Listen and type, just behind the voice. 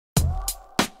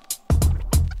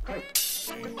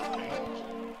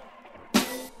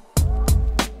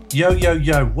Yo, yo,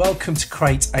 yo, welcome to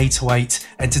Crate 808,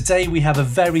 and today we have a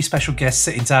very special guest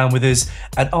sitting down with us,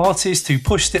 an artist who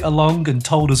pushed it along and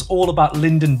told us all about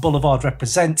Linden Boulevard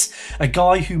Represents, a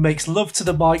guy who makes love to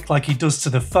the mic like he does to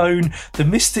the phone, the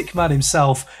mystic man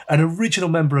himself, an original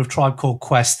member of Tribe Called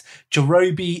Quest,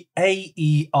 Jarobi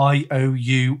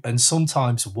A-E-I-O-U, and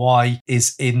sometimes Y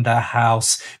is in the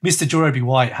house. Mr. Jarobi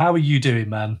White, how are you doing,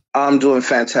 man? I'm doing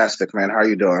fantastic, man. How are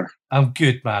you doing? I'm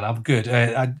good, man. I'm good.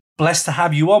 I'm blessed to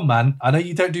have you on, man. I know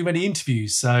you don't do many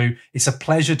interviews, so it's a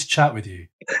pleasure to chat with you.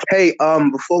 Hey,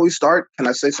 before we start, can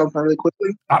I say something really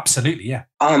quickly? Absolutely, yeah.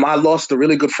 I lost a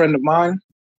really good friend of mine,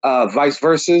 Vice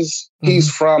Versus. He's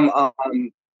from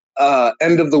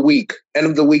End of the Week. End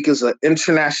of the Week is an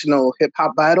international hip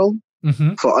hop battle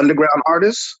for underground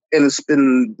artists, and it's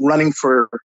been running for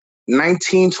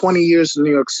 19, 20 years in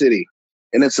New York City.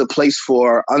 And it's a place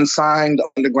for unsigned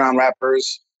underground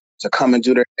rappers to come and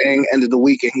do their thing. End of the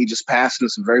week, and he just passed, and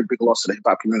it's a very big loss to the hip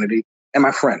hop community and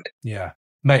my friend. Yeah,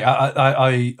 mate,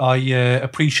 I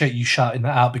appreciate you shouting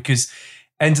that out, because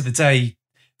end of the day,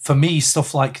 for me,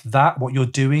 stuff like that, what you're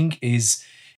doing it's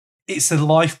the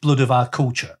lifeblood of our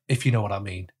culture, if you know what I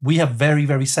mean. We have very,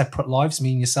 very separate lives,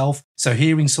 me and yourself. So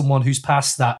hearing someone who's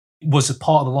passed that was a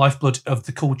part of the lifeblood of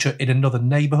the culture in another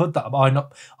neighborhood that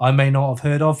I may not have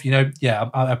heard of,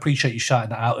 I appreciate you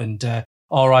shouting that out, and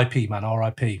R.I.P., man,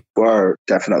 R.I.P. Word,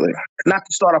 definitely. Not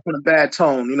to start off in a bad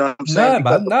tone, you know what I'm saying? No,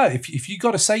 man, no. If you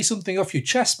got to say something off your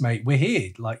chest, mate, we're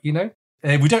here. We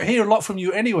don't hear a lot from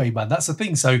you anyway, man. That's the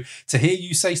thing. So to hear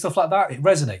you say stuff like that, it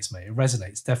resonates, mate. It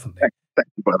resonates, definitely. Thank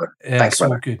you, brother. Yeah, Thanks, it's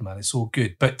brother. all good, man. It's all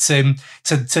good. But to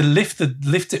lift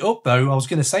it up, though, I was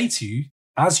going to say to you,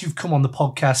 as you've come on the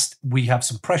podcast, we have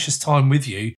some precious time with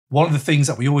you. One of the things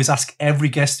that we always ask every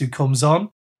guest who comes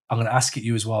on, I'm going to ask it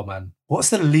you as well, man. What's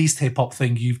the least hip-hop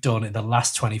thing you've done in the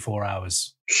last 24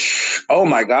 hours? Oh,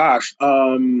 my gosh.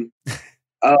 Man,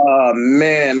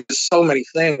 there's so many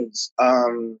things.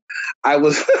 I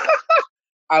was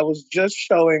I was just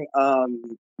showing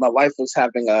my wife was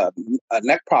having a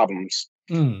neck problems.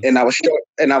 And I was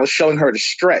showing her the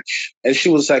stretch, and she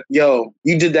was like, "Yo,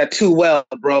 you did that too well,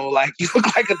 bro. Like you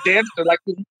look like a dancer. Like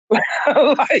I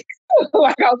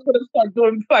was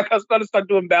gonna start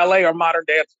doing ballet or modern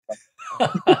dance."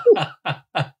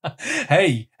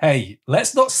 Hey,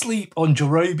 let's not sleep on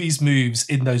Jarobi's moves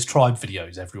in those Tribe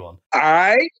videos, everyone. All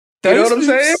right. You know what I'm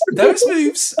saying? Those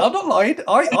moves. I'm not lying.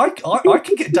 I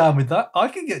can get down with that.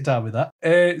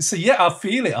 So yeah, I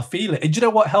feel it. And you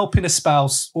know what? Helping a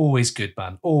spouse, always good,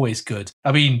 man. Always good.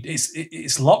 I mean,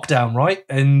 it's lockdown, right?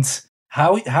 And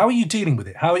how are you dealing with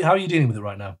it? How are you dealing with it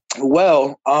right now?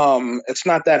 Well, it's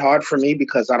not that hard for me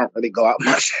because I don't really go out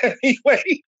much anyway.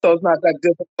 So it's not that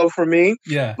difficult for me.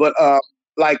 Yeah. But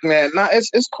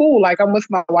it's cool. Like I'm with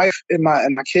my wife and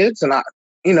my kids, and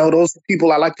those are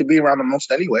people I like to be around the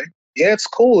most anyway. Yeah, it's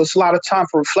cool. It's a lot of time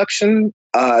for reflection,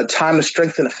 time to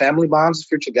strengthen the family bonds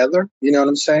if you're together. You know what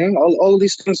I'm saying? All of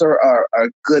these things are a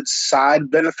good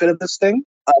side benefit of this thing.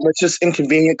 It's just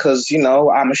inconvenient because,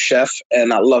 I'm a chef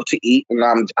and I love to eat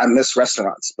and I miss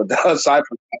restaurants. But aside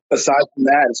from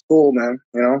that, it's cool, man.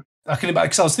 I can imagine,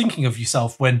 because I was thinking of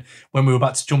yourself when we were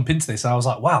about to jump into this. I was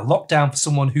like, wow, lockdown for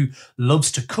someone who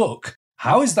loves to cook.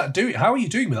 How is that doing? How are you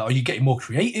doing with that? Are you getting more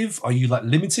creative? Are you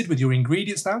limited with your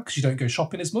ingredients now because you don't go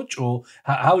shopping as much? Or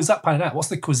how is that panning out? What's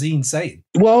the cuisine saying?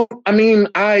 Well, I mean,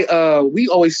 we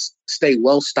always stay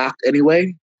well stocked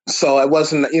anyway. So it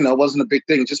wasn't a big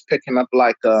thing. Just picking up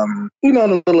the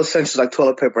little essentials like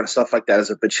toilet paper and stuff like that is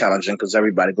a bit challenging because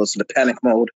everybody goes into panic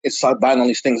mode. It's like buying all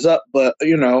these things up. But,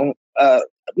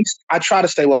 at least I try to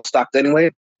stay well stocked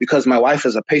anyway because my wife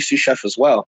is a pastry chef as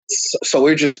well. So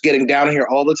we're just getting down here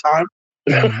all the time.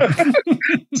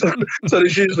 so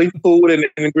there's usually food and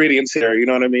ingredients here, you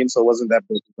know what I mean? So it wasn't that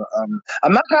big.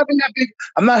 I'm not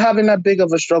having that big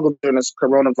of a struggle during this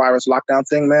coronavirus lockdown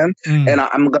thing, man. And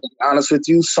I'm gonna be honest with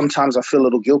you, sometimes I feel a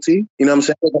little guilty, you know what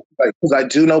I'm saying? Because I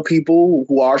do know people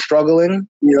who are struggling,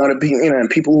 and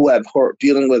people who are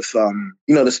dealing with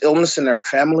this illness in their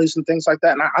families and things like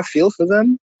that. And I feel for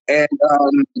them. And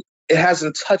it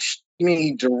hasn't touched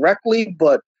me directly,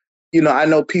 but I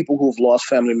know people who've lost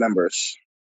family members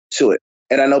to it.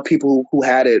 And I know people who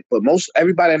had it, but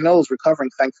everybody I know is recovering,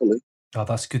 thankfully. Oh,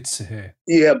 that's good to hear.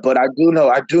 Yeah, but I do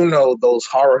know those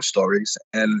horror stories.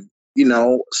 And,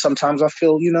 sometimes I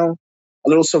feel, a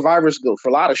little survivor's guilt for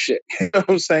a lot of shit. You know what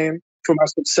I'm saying? For my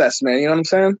success, man. You know what I'm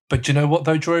saying? But you know what,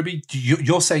 though, Jarobi?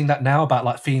 You're saying that now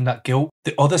about feeling that guilt.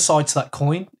 The other side to that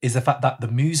coin is the fact that the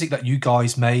music that you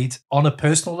guys made on a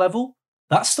personal level,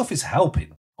 that stuff is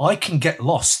helping. I can get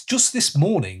lost. Just this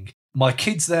morning, My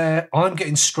kid's there. I'm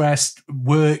getting stressed.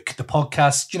 Work, the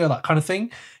podcast, that kind of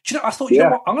thing. Do you know? I thought,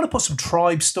 what? I'm going to put some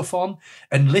tribe stuff on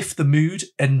and lift the mood.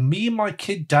 And me and my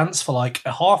kid dance for like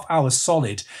a half hour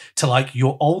solid to like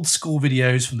your old school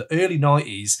videos from the early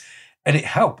 90s. And it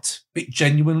helped. It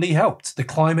genuinely helped. The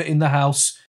climate in the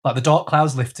house, like the dark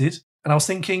clouds lifted. And I was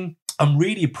thinking, I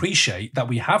really appreciate that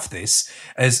we have this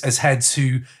as heads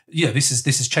who, this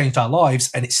has changed our lives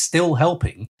and it's still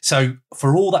helping. So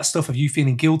for all that stuff of you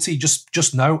feeling guilty,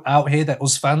 just know out here that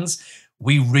us fans,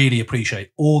 we really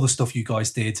appreciate all the stuff you guys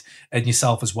did and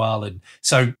yourself as well. And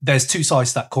so there's two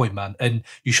sides to that coin, man. And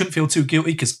you shouldn't feel too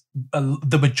guilty because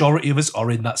the majority of us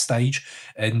are in that stage.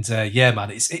 And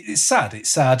man, it's sad. It's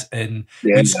sad. And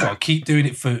we just got to keep doing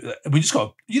it we just got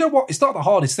to, you know what? It's not the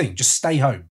hardest thing. Just stay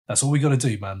home. That's all we got to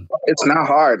do, man. It's not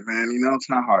hard, man. It's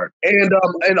not hard.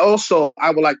 And also,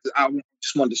 I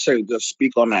just wanted to just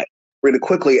speak on that really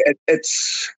quickly.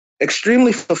 It's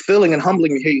extremely fulfilling and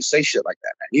humbling to hear you say shit like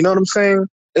that, man. You know what I'm saying?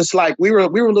 It's like we were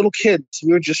little kids.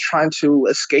 We were just trying to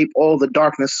escape all the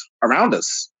darkness around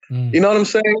us. You know what I'm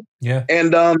saying? Yeah.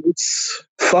 And it's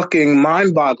fucking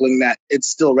mind-boggling that it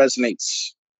still resonates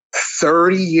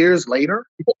 30 years later.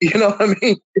 You know what I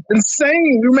mean? It's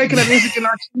insane. We were making that music in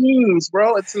our teens,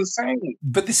 bro. It's insane.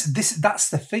 But that's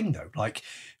the thing though. Like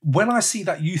when I see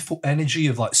that youthful energy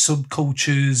of like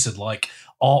subcultures and like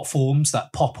art forms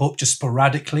that pop up just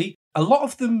sporadically, a lot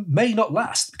of them may not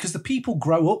last because the people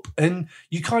grow up and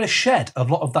you kind of shed a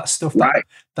lot of that stuff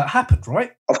that happened,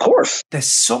 right? Of course. There's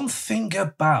something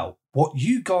about what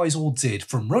you guys all did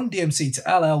from Run-DMC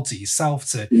to LL to yourself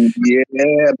to... Yeah,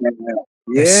 man.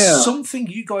 There's something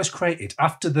you guys created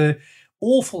after the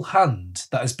awful hand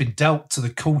that has been dealt to the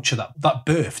culture that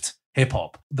birthed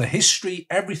hip-hop. The history,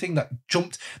 everything that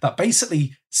jumped, that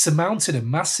basically surmounted a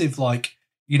massive, like,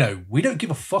 we don't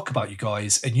give a fuck about you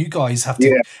guys, and you guys have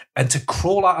to, and to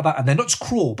crawl out of that, and then not just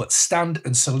crawl, but stand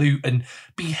and salute and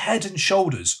be head and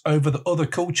shoulders over the other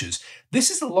cultures. This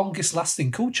is the longest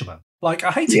lasting culture, man. Like,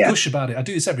 I hate to gush about it. I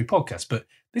do this every podcast, but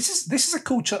this is a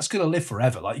culture that's going to live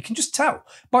forever. Like, you can just tell.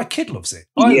 My kid loves it.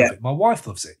 I love it. My wife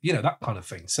loves it. That kind of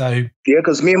thing. So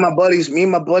because me and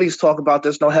my buddies talk about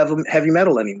there's no heavy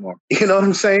metal anymore. You know what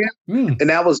I'm saying? And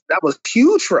that was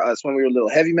huge for us when we were little.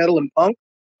 Heavy metal and punk.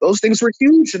 Those things were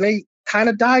huge, and they kind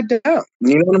of died down.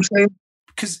 You know what I'm saying?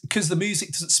 Because the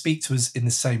music doesn't speak to us in the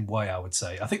same way, I would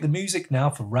say. I think the music now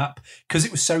for rap, because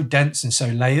it was so dense and so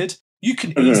layered, you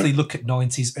can easily look at early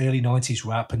 90s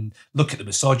rap and look at the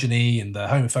misogyny and the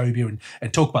homophobia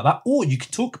and talk about that. Or you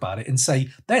can talk about it and say,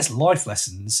 there's life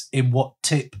lessons in what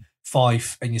Tip,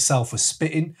 Phife, and yourself were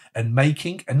spitting and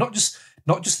making, and not just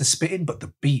the spitting, but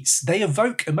the beats. They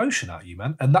evoke emotion out of you,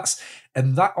 man. And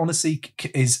that honestly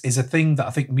is a thing that I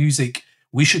think music,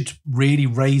 we should really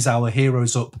raise our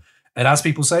heroes up. And as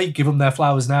people say, give them their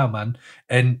flowers now, man.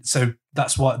 And so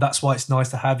that's why it's nice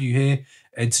to have you here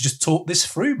and to just talk this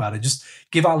through, man, and just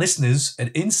give our listeners an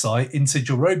insight into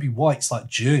Jarobi White's like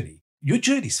journey. Your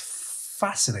journey's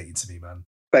fascinating to me, man.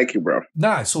 Thank you, bro.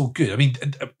 No, it's all good. I mean,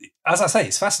 as I say,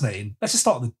 it's fascinating. Let's just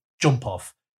start the jump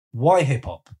off. Why hip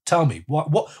hop? Tell me,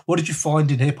 what did you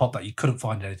find in hip hop that you couldn't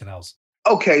find in anything else?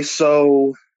 Okay,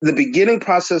 so the beginning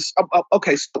process.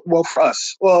 For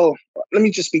us. Well, let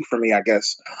me just speak for me, I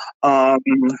guess.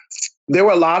 There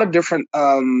were a lot of different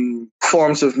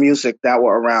forms of music that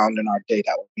were around in our day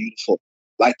that were beautiful,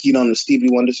 like the Stevie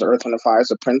Wonders, the Earth, and the Fires,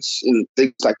 the Prince, and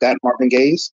things like that. Marvin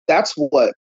Gaye's. That's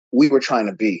what we were trying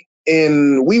to be,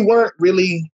 and we weren't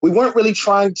really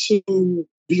trying to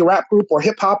be a rap group or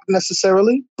hip hop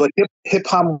necessarily, but hip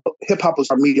hop was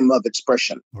our medium of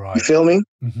expression. Right. You feel me?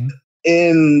 Mm-hmm.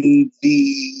 In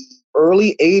the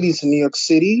early 80s in New York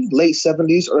City, late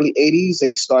 70s, early 80s,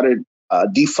 they started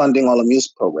defunding all the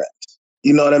music programs.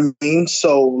 You know what I mean?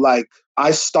 So like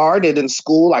I started in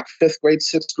school, like 5th grade,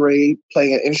 6th grade,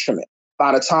 playing an instrument.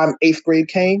 By the time 8th grade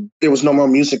came, there was no more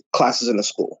music classes in the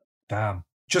school. Damn.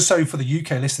 Just so for the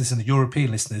UK listeners and the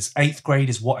European listeners, 8th grade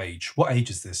is what age? What age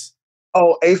is this?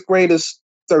 Oh, 8th grade is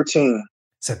 13.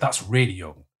 So that's really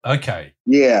young. Okay.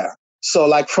 Yeah. So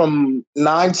like from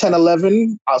 9, 10,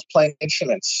 11, I was playing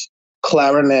instruments,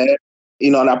 clarinet,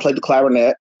 and I played the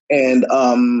clarinet. And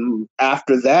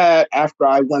after that, after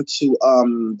I went to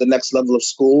the next level of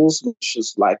schools, which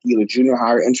is like either junior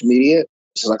high or intermediate,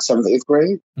 which is like 7th, 8th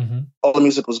grade, all the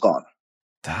music was gone.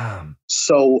 Damn.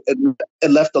 So it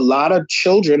left a lot of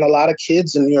children, a lot of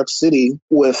kids in New York City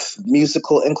with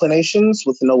musical inclinations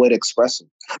with no way to express them.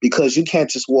 Because you can't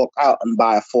just walk out and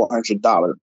buy a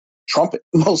 $400 trumpet.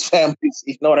 Most families,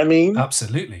 you know what I mean?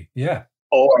 Absolutely, yeah.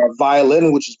 Or a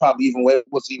violin, which is probably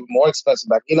was even more expensive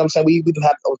back. You know what I'm saying? We didn't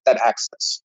have that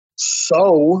access.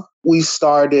 So we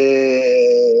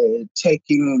started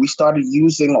started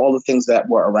using all the things that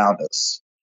were around us.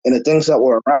 And the things that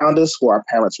were around us were our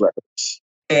parents' records.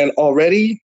 And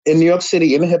already in New York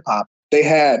City, in hip hop, they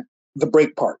had the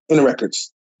break part in the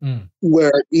records,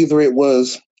 where either it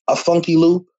was a funky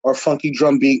loop or funky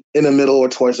drum beat in the middle or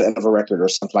towards the end of a record or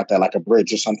something like that, like a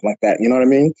bridge or something like that. You know what I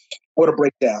mean? Or the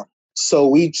breakdown. So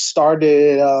we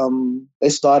started, they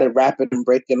started rapping and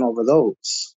breaking over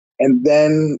those. And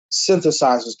then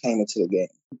synthesizers came into the game.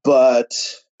 But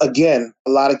again,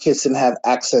 a lot of kids didn't have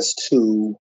access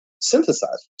to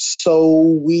synthesizers.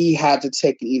 So we had to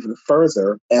take it even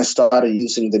further and started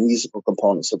using the musical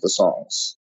components of the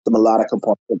songs, the melodic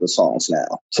components of the songs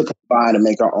now, to combine and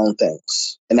make our own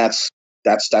things. And that's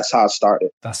how it started.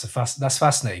 That's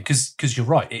fascinating because you're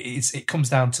right. It comes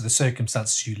down to the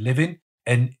circumstances you live in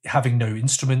and having no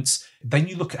instruments. Then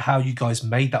you look at how you guys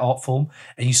made that art form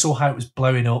and you saw how it was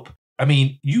blowing up. I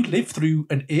mean, you lived through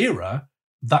an era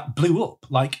that blew up,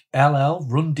 like LL,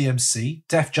 Run-DMC,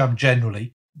 Def Jam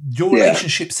generally. Your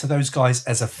relationships to those guys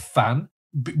as a fan,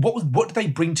 what did they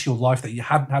bring to your life that you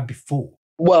hadn't had before?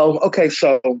 Well, okay,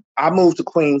 so I moved to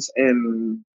Queens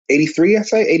in 83, I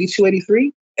say, 82,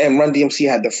 83. And Run-DMC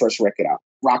had their first record out,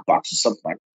 Rockbox or something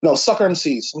like that. No, Sucker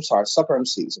MCs. I'm sorry, Sucker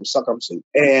MCs. It was Sucker MC.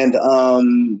 And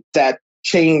that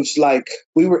changed, like,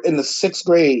 we were in the 6th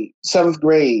grade, 7th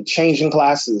grade, changing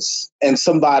classes. And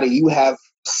you have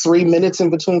 3 minutes in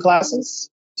between classes.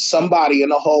 Somebody in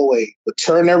the hallway would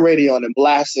turn their radio on and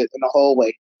blast it in the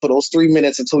hallway for those 3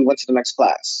 minutes until we went to the next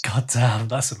class. God damn,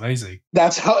 that's amazing.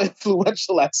 That's how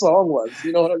influential that song was.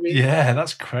 You know what I mean? Yeah,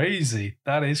 that's crazy.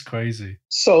 That is crazy.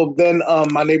 So then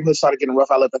my neighborhood started getting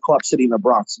rough. I lived in Co-op City in the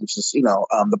Bronx, which is,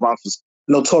 the Bronx was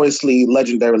notoriously,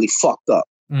 legendarily fucked up.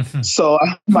 Mm-hmm. So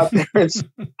my parents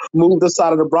moved us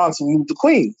out of the Bronx and moved to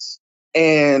Queens.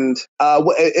 And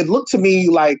it looked to me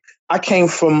like I came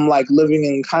from like living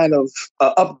in kind of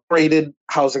upgraded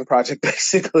housing project,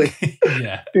 basically.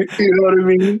 Yeah. You know what I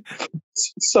mean?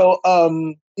 So,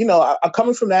 I'm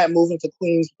coming from that and moving to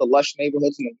Queens with the lush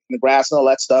neighborhoods and the grass and all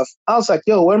that stuff. I was like,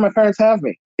 yo, where do my parents have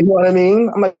me? You know what I mean?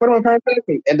 I'm like, where do my parents have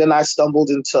me? And then I stumbled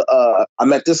into, I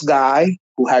met this guy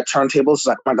who had turntables.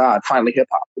 Like, oh my God, finally hip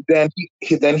hop. Then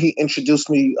he introduced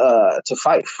me to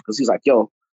Phife because he's like, yo,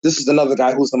 this is another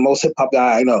guy who's the most hip hop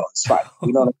guy I know. It's Phife.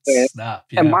 You know what I'm saying? Snap,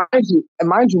 yeah. And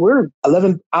mind you, we're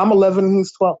 11. I'm 11 and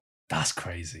he's 12. That's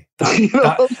crazy. You know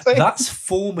what I'm saying? That's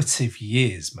formative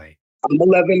years, mate. I'm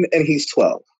 11 and he's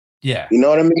 12. Yeah. You know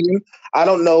what I mean? I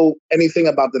don't know anything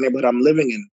about the neighborhood I'm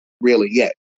living in really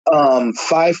yet.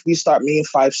 Phife, me and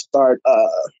Phife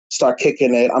start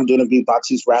kicking it. I'm doing a beatbox,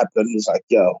 he's rapping. He's like,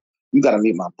 yo, you got to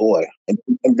meet my boy. And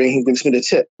he brings me the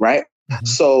tip, right? Mm-hmm.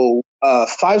 So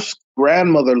Phife's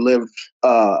grandmother lived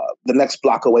the next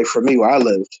block away from me where I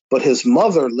lived, but his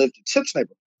mother lived in Tip's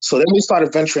neighborhood. So then we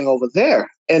started venturing over there.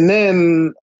 And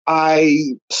then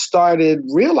I started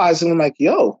realizing, I'm like,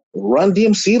 yo,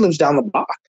 Run-DMC lives down the block.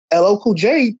 LL Cool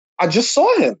J, I just saw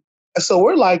him. And so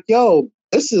we're like, yo,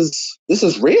 this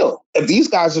is real. If these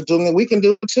guys are doing it, we can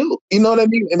do it too. You know what I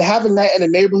mean? And having that in the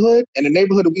neighborhood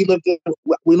that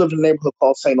we lived in a neighborhood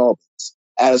called St. Albans,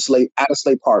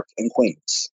 Addersley Park in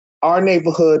Queens. Our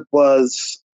neighborhood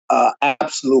was an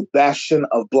absolute bastion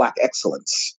of Black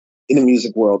excellence in the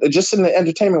music world and just in the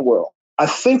entertainment world. I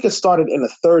think it started in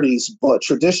the 30s, but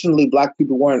traditionally Black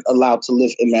people weren't allowed to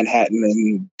live in Manhattan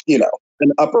and, in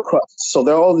the upper crust. So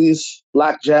there are all these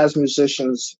Black jazz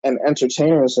musicians and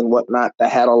entertainers and whatnot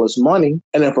that had all this money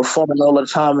and then performing all the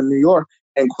time in New York.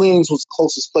 And Queens was the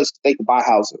closest place they could buy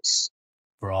houses.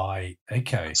 Right.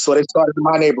 Okay. So they started in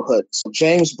my neighborhood. So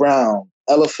James Brown,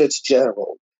 Ella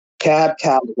Fitzgerald, Cab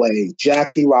Calloway,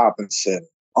 Jackie Robinson,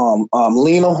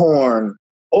 Lena Horne,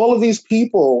 all of these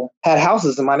people had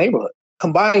houses in my neighborhood.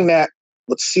 Combining that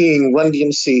with seeing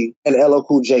Run-DMC and LL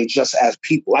Cool J just as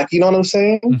people, like, you know what I'm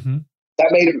saying? Mm-hmm.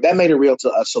 That made it real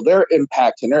to us. So their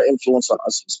impact and their influence on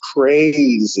us was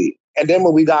crazy. And then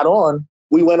when we got on,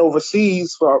 we went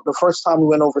overseas. For the first time we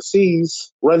went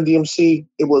overseas, Run-DMC,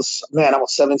 I was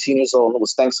 17 years old. It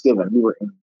was Thanksgiving. We were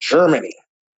in Germany.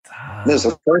 It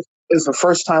was the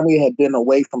first time we had been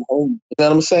away from home. You know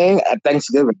what I'm saying? At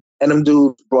Thanksgiving. And them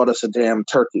dudes brought us a damn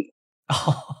turkey.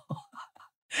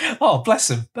 Oh, bless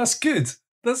him. That's good.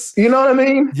 You know what I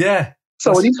mean? Yeah.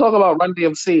 So when you talk about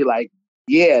Run-DMC, like,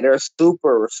 yeah, they're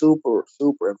super, super,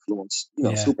 super influenced.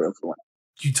 Super influential.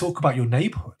 You talk about your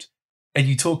neighborhood and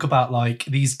you talk about like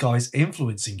these guys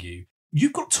influencing you.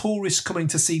 You've got tourists coming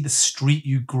to see the street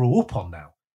you grew up on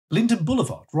now. Linden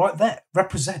Boulevard, right there.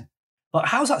 Represent. Like,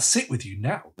 how's that sit with you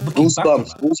now?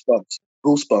 Goosebumps.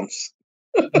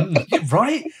 Yeah,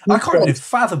 right? I can't even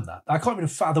fathom that. I can't even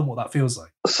fathom what that feels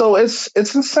like. So it's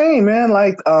insane, man.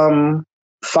 Like,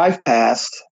 Phife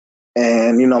passed,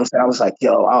 and you know what I'm saying. I was like,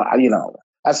 yo,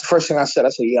 that's the first thing I said. I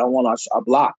said, yeah, I want our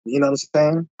block. You know what I'm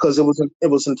saying? Because it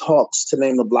was in talks to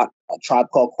name the block a Tribe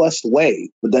Called Quest Way.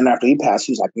 But then after he passed,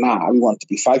 he was like, nah, we want it to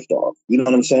be Phife Dawg. You know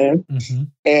what I'm saying? Mm-hmm.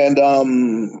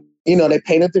 And they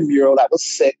painted the mural. That was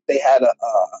sick. They had a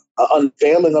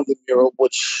unveiling of the mural,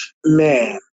 which,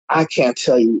 man, I can't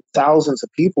tell you, thousands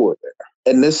of people were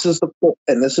there. And this is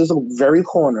the very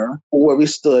corner where we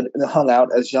stood and hung out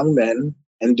as young men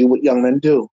and do what young men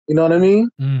do. You know what I mean?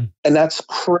 Mm. And that's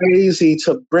crazy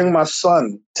to bring my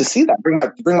son to see that.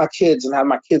 Bring my kids and have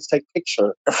my kids take a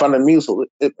picture in front of the mural.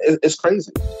 It's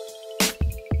crazy.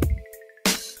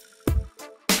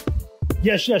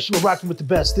 Yes, you are rocking with the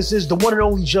best. This is the one and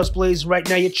only Just Blaze. Right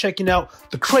now, you're checking out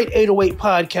the Crate 808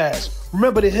 podcast.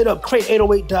 Remember to hit up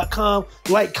crate808.com,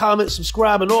 like, comment,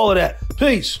 subscribe, and all of that.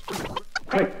 Peace.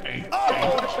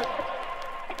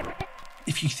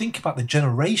 If you think about the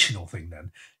generational thing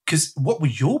then, because what were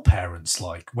your parents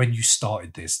like when you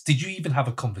started this? Did you even have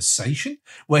a conversation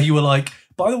where you were like,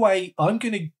 by the way, I'm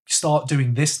going to start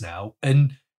doing this now?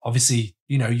 And obviously,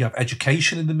 you have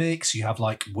education in the mix, you have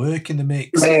like work in the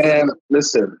mix. Man,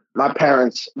 listen, my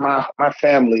parents, my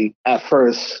family at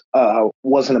first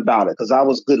wasn't about it because I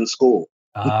was good in school.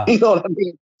 You know what I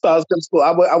mean? So I was good in school.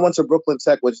 I went to Brooklyn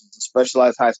Tech, which is a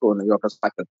specialized high school in New York. It's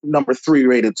like the number 3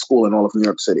 rated school in all of New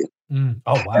York City.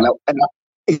 Oh, wow.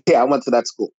 I went to that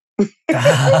school.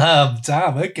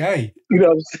 Damn, okay. You know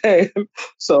what I'm saying?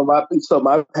 So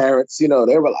my parents, they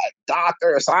were like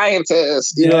doctor,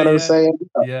 scientist, you know what I'm saying?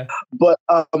 Yeah. But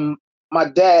my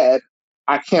dad,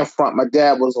 I can't front. My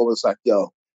dad was always like,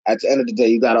 yo, at the end of the day,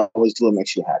 you gotta always do what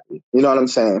makes you happy. You know what I'm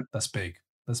saying? That's big.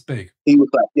 He was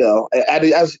like, yo,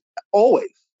 as always,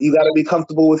 you gotta be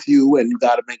comfortable with you and you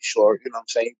gotta make sure, you know what I'm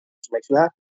saying, it makes you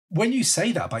happy. When you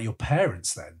say that about your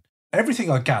parents then,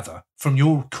 everything I gather from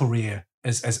your career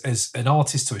as an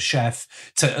artist to a chef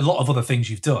to a lot of other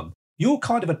things you've done, you're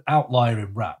kind of an outlier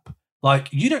in rap. Like,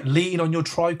 you don't lean on your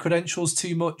tribe credentials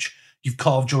too much. You've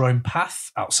carved your own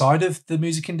path outside of the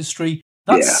music industry.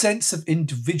 That sense of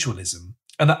individualism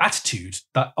and that attitude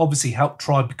that obviously helped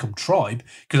Tribe become Tribe,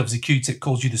 because obviously Q-Tip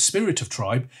calls you the spirit of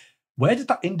Tribe. Where did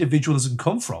that individualism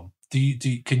come from?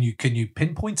 Can you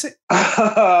pinpoint it?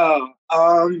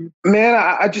 Man,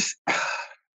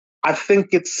 I think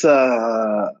it's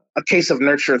a case of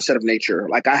nurture instead of nature.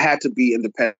 Like, I had to be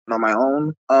independent on my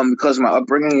own because of my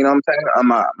upbringing, you know what I'm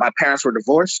saying? My parents were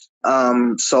divorced.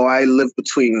 So I lived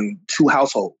between 2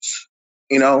 households,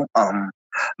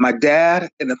 my dad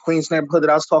in the Queens neighborhood that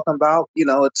I was talking about,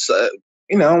 it's,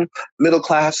 middle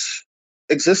class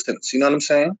existence. You know what I'm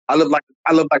saying? I live like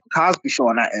the Cosby Show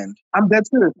on that end. I'm dead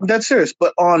serious.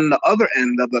 But on the other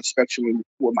end of the spectrum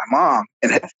with my mom,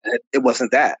 and it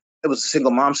wasn't that. It was a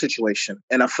single mom situation.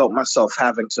 And I felt myself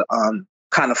having to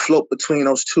kind of float between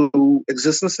those 2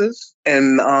 existences.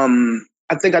 And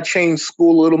I think I changed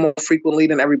school a little more frequently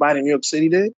than everybody in New York City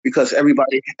did, because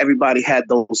everybody had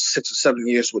those 6 or 7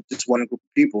 years with this one group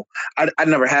of people. I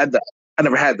never had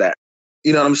that.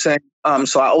 You know what I'm saying?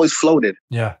 So I always floated.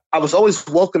 Yeah. I was always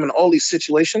welcome in all these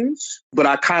situations, but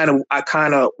I kind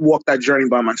of walked that journey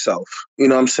by myself. You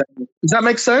know what I'm saying? Does that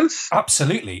make sense?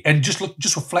 Absolutely. And just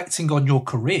reflecting on your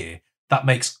career, that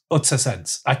makes utter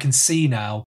sense. I can see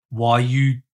now why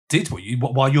you did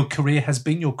why your career has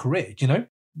been your career.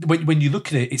 When you look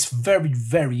at it, it's very,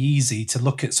 very easy to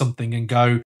look at something and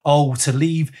go, oh, to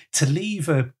leave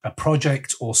a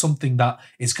project or something that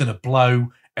is going to blow,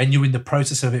 and you're in the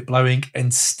process of it blowing,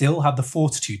 and still have the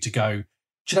fortitude to go,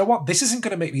 do you know what? This isn't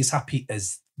going to make me as happy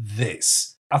as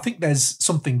this. I think there's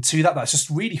something to that that's just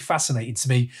really fascinating to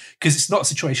me, because it's not a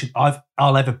situation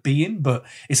I'll ever be in, but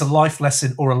it's a life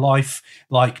lesson or a life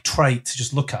like trait to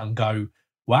just look at and go,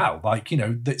 wow,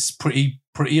 that's pretty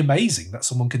amazing that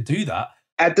someone can do that.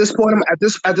 At this point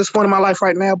in my life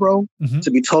right now, bro,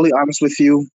 to be totally honest with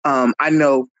you, I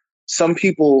know some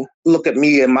people look at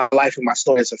me and my life and my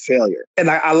story as a failure, and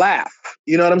I laugh.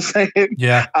 You know what I'm saying?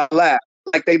 Yeah, I laugh.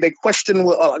 Like they question a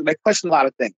lot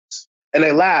of things, and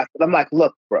they laugh. But I'm like,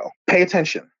 look, bro, pay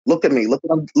attention. Look at me. Look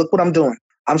what I'm doing.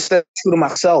 I'm staying true to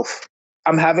myself.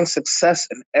 I'm having success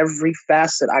in every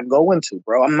facet I go into,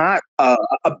 bro. I'm not a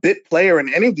bit player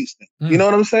in any of these things. You know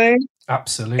what I'm saying?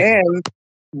 Absolutely. And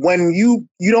when you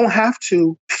don't have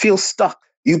to feel stuck.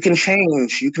 You can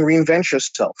change. You can reinvent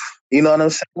yourself. You know what I'm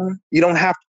saying? You don't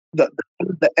have to,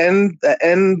 the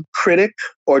end critic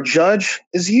or judge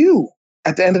is you.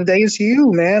 At the end of the day, it's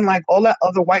you, man. Like, all that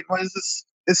other white noise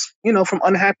is from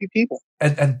unhappy people.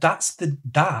 And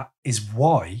that is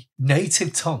why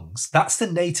native tongues. That's the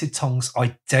native tongues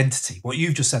identity. What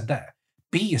you've just said there.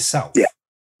 Be yourself. Yeah.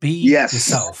 Be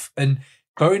yourself. And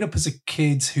growing up as a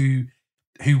kid who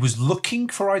was looking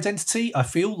for identity, I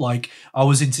feel like I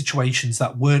was in situations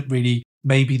that weren't really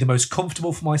maybe the most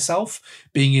comfortable for myself,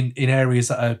 being in areas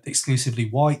that are exclusively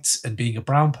white and being a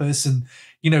brown person.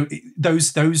 You know,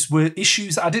 those were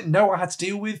issues that I didn't know I had to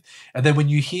deal with. And then when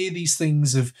you hear these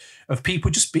things of people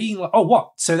just being like, oh,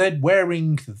 what? So they're not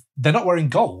wearing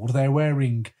gold, they're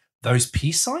wearing those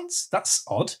peace signs? That's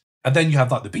odd. And then you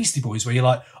have like the Beastie Boys where you're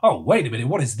like, oh, wait a minute,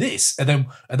 what is this? And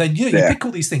then you pick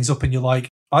all these things up and you're like,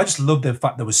 I just love the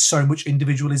fact there was so much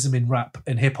individualism in rap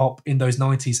and hip hop in those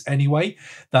 90s anyway,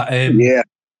 that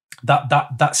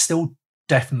that still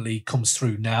definitely comes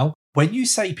through now. When you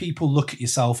say people look at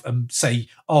yourself and say,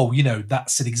 oh, you know,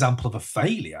 that's an example of a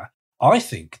failure, I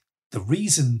think the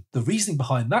reasoning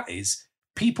behind that is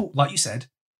people, like you said,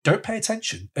 don't pay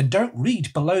attention and don't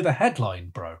read below the headline,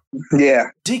 bro. Yeah.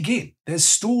 Dig in. There's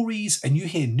stories and you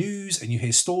hear news and you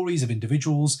hear stories of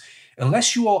individuals.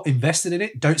 Unless you are invested in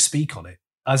it, don't speak on it.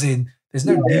 As in, there's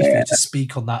no need for you to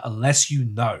speak on that unless you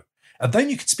know. And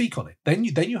then you can speak on it. Then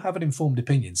you have an informed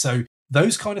opinion. So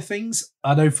those kind of things,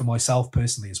 I know for myself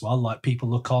personally as well, like people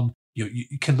look on,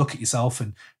 you can look at yourself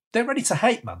and they're ready to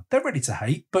hate, man. They're ready to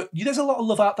hate, but there's a lot of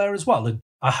love out there as well. And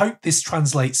I hope this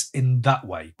translates in that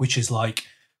way, which is like,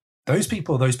 those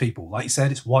people are those people. Like you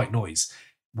said, it's white noise.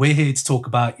 We're here to talk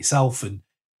about yourself and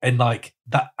like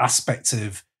that aspect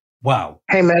of, wow.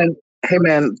 Hey, man,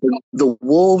 the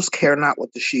wolves care not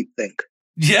what the sheep think.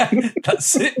 Yeah,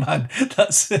 that's it, man.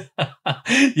 That's it.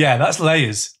 Yeah, that's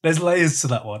layers. There's layers to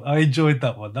that one. I enjoyed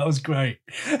that one. That was great.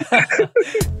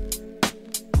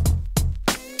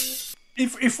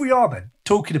 If we are then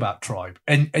talking about Tribe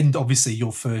and obviously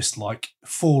your first like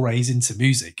forays into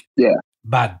music,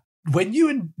 man, when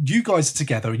you guys are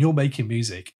together and you're making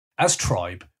music as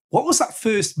Tribe, what was that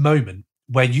first moment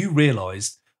where you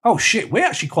realised, oh shit, we're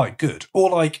actually quite good, or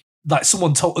like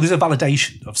someone told, there's a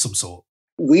validation of some sort?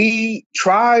 The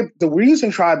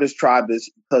reason Tribe is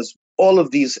because all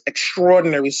of these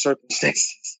extraordinary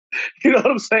circumstances. You know what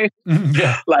I'm saying?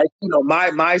 Yeah. Like, you know,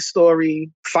 my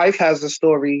story, Phife has a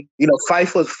story. You know,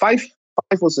 Phife was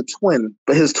a twin,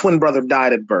 but his twin brother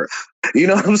died at birth. You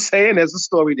know what I'm saying? There's a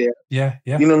story there. Yeah.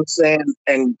 You know what I'm saying?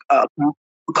 And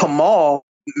Kamal,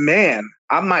 man,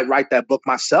 I might write that book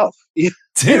myself. Do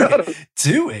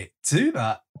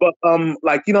that. But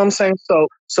like, you know what I'm saying?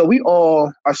 So we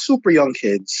all are super young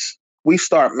kids. We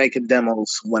start making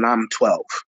demos when I'm 12.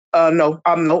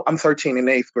 I'm 13 in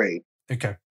 8th grade.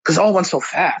 Okay. Because all went so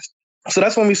fast. So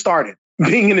that's when we started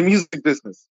being in the music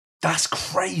business. That's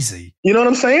crazy. You know what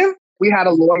I'm saying? We had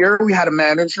a lawyer, we had a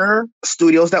manager,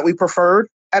 studios that we preferred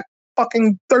at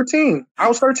fucking 13. I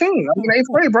was 13. I was in 8th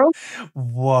grade, bro.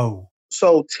 Whoa.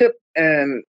 So Tip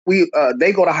and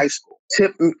they go to high school.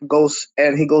 Tip goes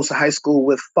to high school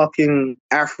with fucking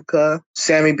Africa,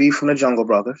 Sammy B from the Jungle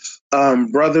Brothers,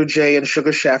 Brother J and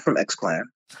Sugar Shaft from X-Clan.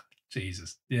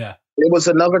 Jesus. Yeah. There was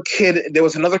another kid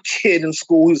in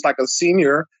school who's like a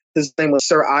senior. His name was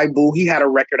Sir Ibu. He had a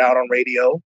record out on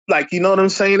radio. Like, you know what I'm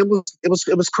saying? It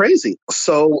was crazy.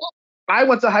 So I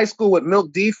went to high school with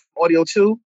Milk D from Audio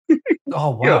 2. Oh, wow. You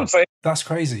know what I'm saying? That's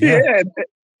crazy. Yeah.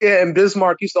 Yeah, and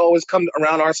Bismarck used to always come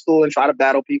around our school and try to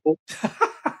battle people.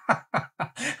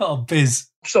 Oh, Biz.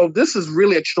 So this is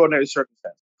really extraordinary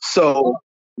circumstance. So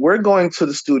we're going to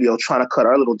the studio trying to cut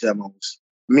our little demos.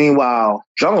 Meanwhile,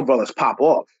 Jungle Brothers pop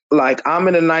off. Like, I'm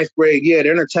in the 9th grade. Yeah,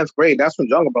 they're in the 10th grade. That's when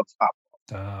Jungle Brothers pop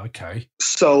off. Okay.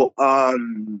 So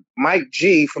Mike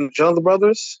G from Jungle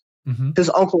Brothers,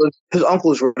 his uncle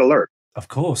is Red Alert. Of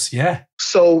course, yeah.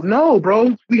 So no,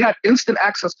 bro, we had instant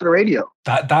access to the radio.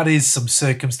 That is some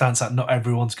circumstance that not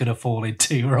everyone's going to fall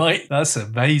into, right? That's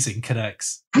amazing,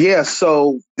 connects. Yeah,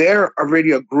 so they're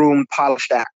already a groomed,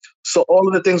 polished act. So all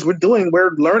of the things we're doing,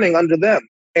 we're learning under them.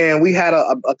 And we had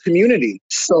a community.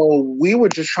 So we were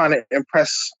just trying to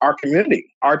impress our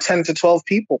community, our 10 to 12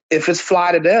 people. If it's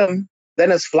fly to them,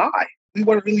 then it's fly. We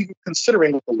weren't really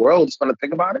considering what the world is going to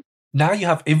think about it. Now you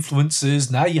have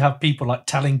influencers. Now you have people like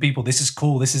telling people this is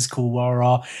cool, rah,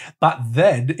 rah. Back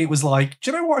then it was like,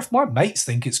 do you know what? If my mates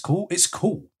think it's cool, it's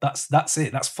cool. That's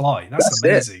it. That's fly. That's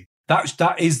amazing.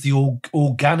 That is the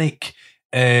organic.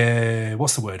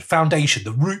 What's the word? Foundation,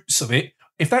 the roots of it.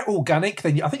 If they're organic,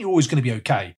 then I think you're always going to be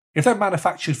okay. If they're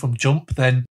manufactured from jump,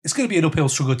 then it's going to be an uphill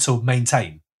struggle to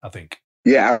maintain, I think.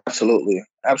 Yeah, absolutely.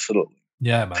 Absolutely.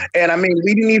 Yeah, man. And I mean,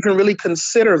 we didn't even really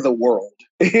consider the world.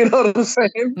 You know what I'm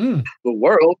saying? The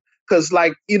world. Because,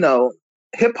 like, you know,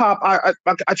 hip hop, I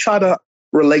try to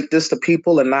relate this to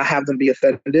people and not have them be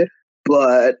offended.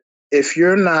 But if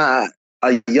you're not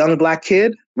a young black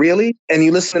kid, really, and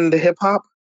you listen to hip hop,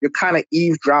 you're kind of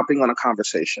eavesdropping on a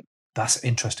conversation. That's an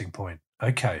interesting point.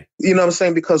 Okay. You know what I'm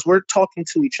saying? Because we're talking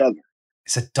to each other.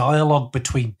 It's a dialogue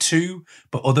between two,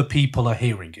 but other people are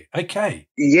hearing it. Okay.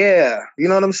 Yeah, you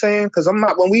know what I'm saying? Because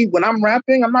when I'm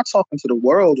rapping, I'm not talking to the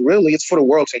world, really. It's for the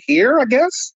world to hear, I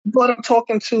guess. But I'm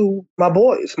talking to my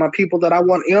boys, my people that I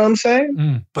want, you know what I'm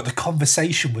saying? But the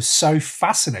conversation was so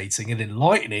fascinating and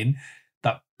enlightening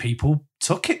that people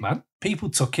took it, man. People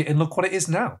took it, and look what it is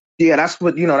now. Yeah, that's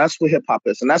what hip hop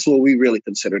is. And that's what we really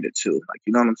considered it too. Like,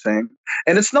 you know what I'm saying?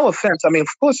 And it's no offense. I mean,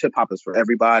 of course, hip hop is for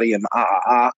everybody and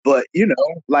but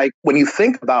like when you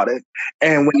think about it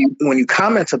and when you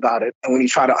comment about it and when you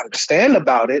try to understand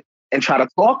about it and try to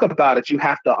talk about it, you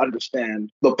have to understand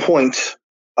the point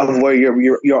of where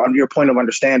your point of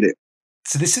understanding.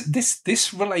 So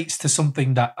this relates to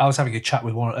something that I was having a chat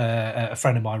with a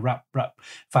friend of mine, rap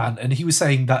fan, and he was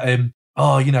saying that,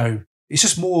 it's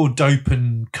just more dope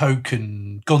and coke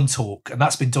and gun talk, and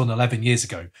that's been done 11 years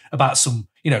ago about some,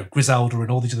 Griselda and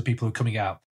all these other people who are coming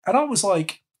out. And I was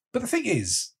like, but the thing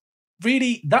is,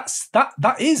 really, that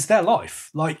is their life.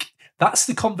 Like, that's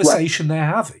the conversation they're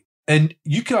having. And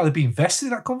you can either be invested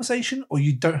in that conversation or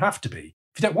you don't have to be.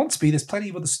 If you don't want to be, there's plenty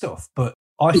of other stuff. But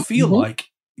I feel like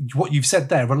what you've said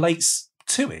there relates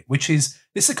to it, which is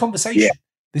this is a conversation. Yeah.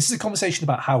 This is a conversation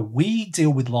about how we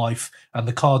deal with life and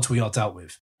the cards we are dealt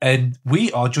with. And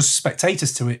we are just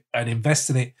spectators to it and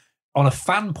invest in it on a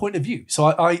fan point of view. So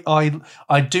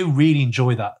I do really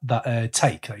enjoy that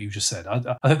take that you just said.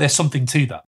 I think there's something to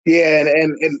that. Yeah,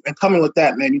 and coming with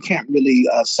that, man, you can't really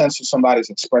censor somebody's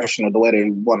expression or the way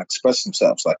they want to express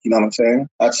themselves. Like, you know what I'm saying?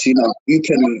 That's, you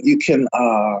can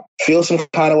feel some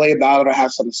kind of way about it or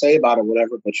have something to say about it,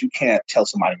 whatever, but you can't tell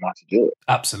somebody not to do it.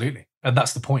 Absolutely. And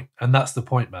that's the point.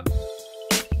 Man.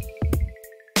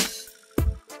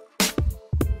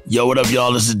 Yo, what up,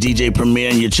 y'all? This is DJ Premier,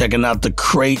 and you're checking out the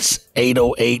Crates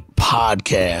 808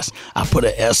 podcast. I put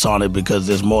an S on it because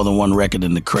there's more than one record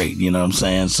in the crate, you know what I'm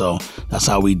saying? So that's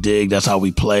how we dig, that's how we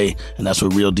play, and that's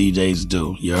what real DJs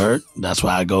do. You heard? That's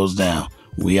why it goes down.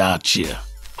 We out here.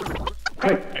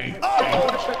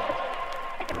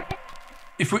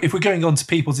 If we're going on to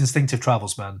people's instinctive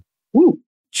travels, man. Woo.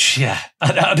 Yeah,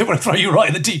 I didn't want to throw you right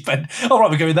in the deep end. All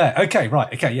right, we're going there. Okay,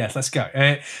 right. Okay, yeah, let's go.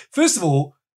 First of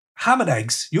all, ham and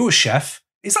eggs. You're a chef.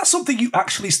 Is that something you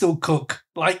actually still cook?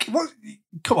 Like, what?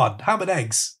 Come on, ham and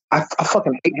eggs. I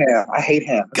fucking hate ham. I hate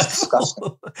ham. It's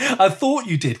disgusting. I thought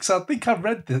you did, because I think I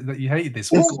read that you hated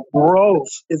this. It's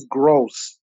gross. It's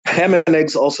gross. Ham and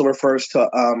eggs also refers to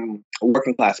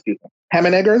working class people. Ham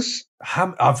and eggers?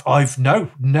 I've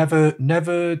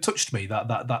never touched me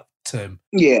that term.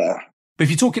 Yeah. But if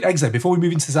you're talking eggs, then before we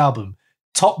move into this album,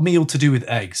 top meal to do with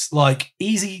eggs, like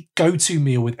easy go-to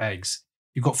meal with eggs.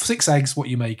 You've got 6 eggs. What are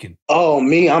you making? Oh,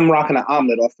 me, I'm rocking an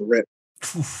omelet off the rip.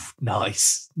 Oof,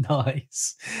 nice.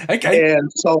 Okay.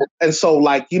 And so,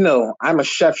 like, I'm a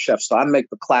chef, so I make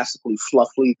the classically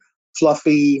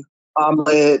fluffy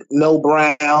omelet, no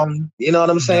brown. You know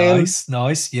what I'm saying?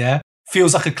 Nice. Yeah.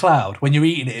 Feels like a cloud. When you're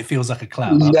eating it, it feels like a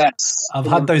cloud. Yes. I've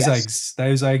had those eggs.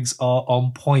 Those eggs are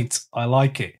on point. I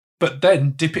like it. But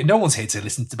then dip it. No one's here to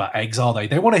listen about eggs, are they?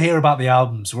 They want to hear about the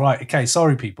albums, right? Okay,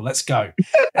 sorry, people. Let's go.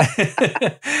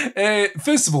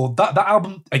 First of all, that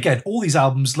album again. All these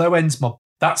albums, Low End's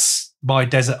that's my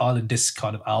Desert Island Disc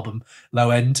kind of album.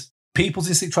 Low End, People's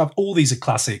Instinct Travel. All these are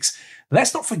classics.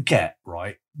 Let's not forget,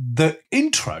 right? The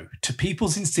intro to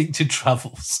People's Instinctive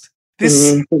Travels.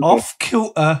 This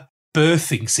off-kilter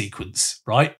birthing sequence,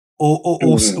 right? Or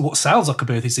what sounds like a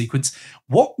birthday sequence.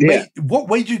 What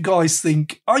made you guys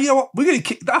think, oh, you know what, we're going to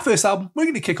kick that first album, we're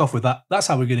going to kick off with that. That's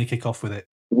how we're going to kick off with it.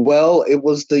 Well, it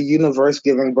was the universe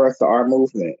giving birth to our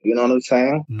movement. You know what I'm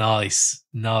saying? Nice.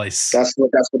 That's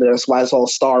why it's all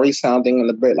starry sounding in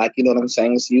the bit. Like, you know what I'm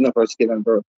saying? It's the universe giving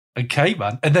birth. Okay,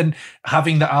 man. And then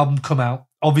having the album come out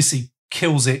obviously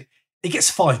kills it. It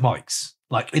gets 5 mics,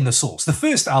 like in the source. The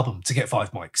first album to get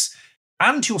 5 mics.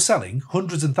 And you're selling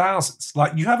hundreds and thousands.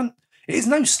 Like, it is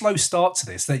no slow start to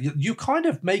this. That you're kind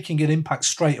of making an impact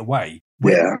straight away.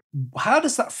 Yeah. How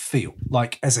does that feel?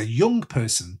 Like, as a young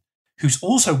person who's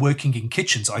also working in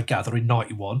kitchens, I gather, in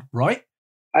 91, right?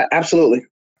 Absolutely.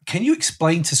 Can you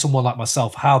explain to someone like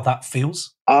myself how that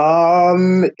feels?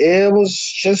 It was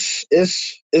just,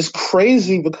 it's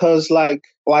crazy because like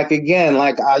again,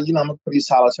 like I'm a pretty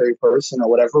solitary person or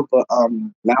whatever, but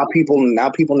now people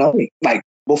know me. Like,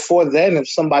 before then, if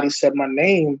somebody said my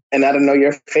name and I didn't know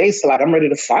your face, like, I'm ready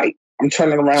to fight. I'm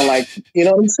turning around like, you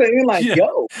know what I'm saying? Like,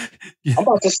 yo, I'm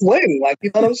about to swing. Like, you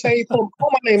know what I'm saying? Call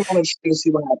my name on the screen and see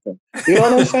what happens. You know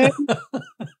what I'm saying?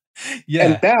 Yeah.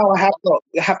 And now I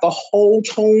have to hold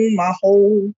tone, my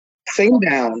whole thing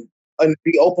down and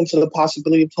be open to the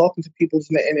possibility of talking to people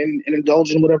and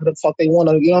indulging whatever the fuck they want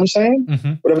to, you know what I'm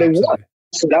saying? Whatever they want.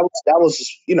 So that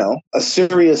was, you know, a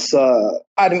serious,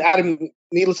 I didn't,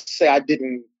 needless to say, I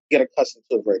didn't get accustomed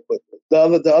to it very quickly.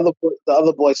 The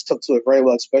other boys took to it very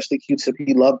well, especially Q-Tip.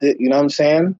 He loved it, you know what I'm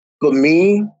saying? But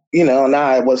me, you know,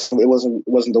 it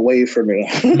wasn't the wave for me.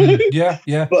 Yeah.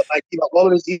 But like, you know, all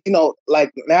of this, you know,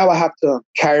 like now I have to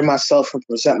carry myself and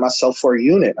present myself for a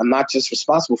unit. I'm not just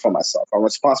responsible for myself. I'm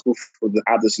responsible for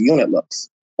how this unit looks.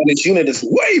 And this unit is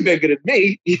way bigger than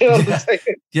me. You know what I'm saying?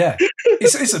 Yeah.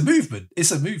 It's a movement.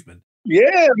 It's a movement.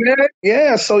 Yeah, man.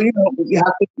 Yeah. So, you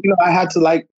know, I had to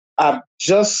like, I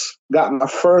just got my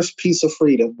first piece of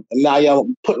freedom, and now y'all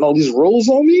putting all these rules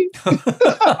on me.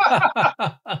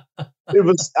 I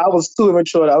was too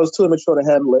immature. I was too immature to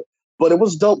handle it. But it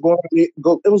was dope going. It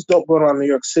was dope going around New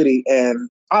York City, and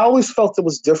I always felt it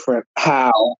was different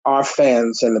how our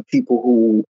fans and the people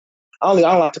who I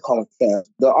don't like to call them fans.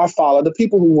 The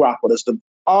people who rock with us,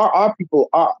 our people,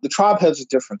 the tribe heads are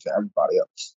different to everybody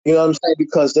else. You know what I'm saying?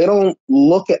 Because they don't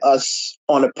look at us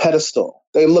on a pedestal.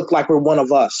 They look like we're one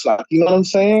of us. Like, you know what I'm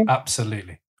saying?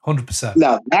 Absolutely. 100%.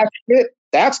 Now that shit,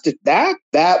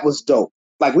 that was dope.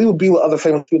 Like we would be with other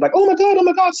famous people like, oh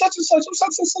my God, such and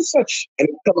such. And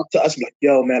they come up to us and be like,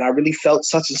 yo, man, I really felt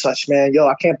such and such, man. Yo,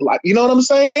 I can't believe, you know what I'm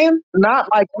saying? Not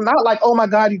like, oh my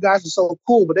God, you guys are so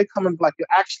cool, but they come and like, you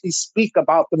actually speak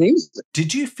about the music.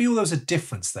 Did you feel there was a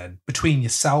difference then between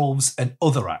yourselves and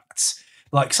other acts?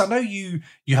 Like, cause I know you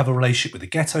have a relationship with the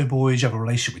Ghetto Boys, you have a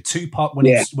relationship with Tupac when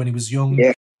he was young.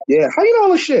 Yeah. How you know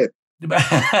all this shit?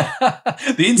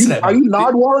 The internet. Are you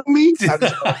nod-warring me?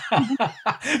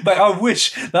 But I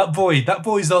wish that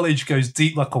boy's knowledge goes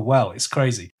deep like a well. It's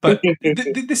crazy. But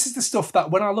this is the stuff that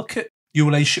when I look at your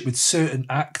relationship with certain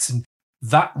acts, and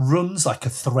that runs like a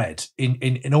thread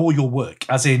in all your work,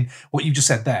 as in what you just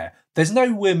said there. There's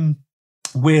no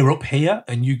we're up here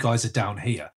and you guys are down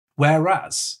here.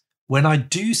 Whereas when I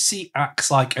do see acts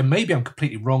like, and maybe I'm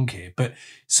completely wrong here, but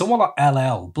someone like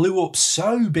LL blew up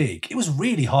so big, it was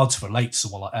really hard to relate to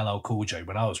someone like LL Cool J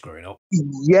when I was growing up.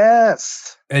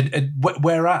 Yes. And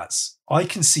whereas I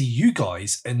can see you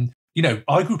guys, and, you know,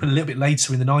 I grew up a little bit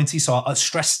later in the 90s, so I was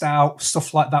stressed out,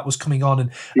 stuff like that was coming on,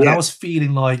 and I was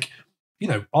feeling like, you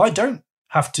know, I don't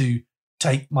have to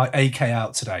take my AK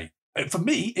out today. For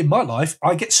me, in my life,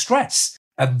 I get stress.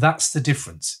 And that's the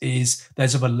difference, is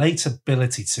there's a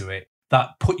relatability to it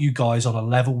that put you guys on a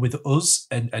level with us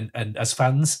and as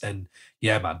fans. And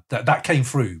yeah, man, that came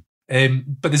through.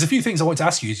 But there's a few things I want to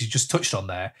ask you, as you just touched on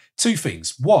there. Two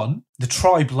things. One, the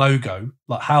tribe logo,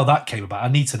 like how that came about, I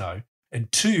need to know.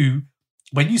 And two,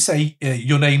 when you say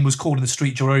your name was called in the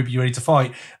street, Jarobi, you ready to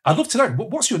fight? I'd love to know,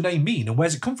 what's your name mean and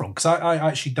where's it come from? Because I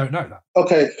actually don't know that.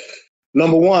 Okay.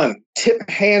 Number one, Tip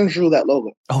hand drew that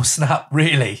logo. Oh, snap.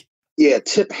 Really? Yeah,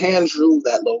 Tip hand drew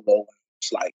that logo when I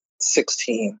was like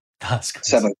 16, That's crazy.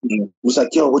 17. He was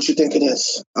like, yo, what you think of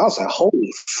this? I was like,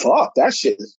 holy fuck, that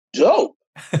shit is dope.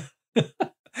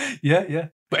 Yeah.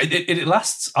 But it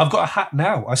lasts. I've got a hat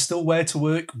now. I still wear to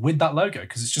work with that logo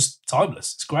because it's just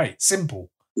timeless. It's great. Simple.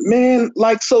 Man,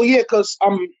 like, so yeah, because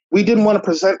we didn't want to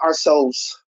present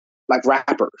ourselves like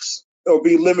rappers or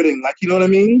be limiting, like, you know what I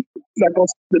mean? Like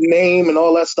the name and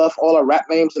all that stuff, all our rap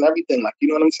names and everything, like, you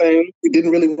know what I'm saying? We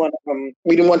didn't really want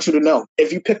we didn't want you to know.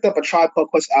 If you picked up a Tribe Called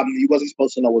Quest album, you wasn't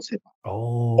supposed to know what's hip hop.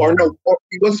 Oh. Or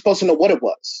you wasn't supposed to know what it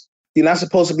was. You're not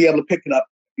supposed to be able to pick it up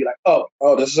and be like,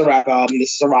 oh, this is a rap album,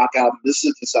 this is a rock album, this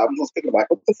is this album. You're supposed to pick it up like,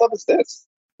 what the fuck is this?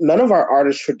 None of our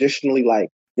artists traditionally, like,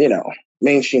 you know,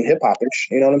 mainstream hip hop-ish,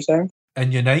 you know what I'm saying?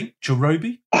 And your name,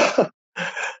 Jarobi?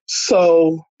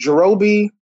 So Jarobi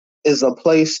is a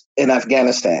place in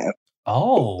Afghanistan.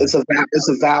 Oh. It's a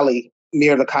valley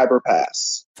near the Khyber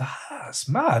Pass. That's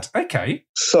mad. Okay.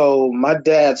 So my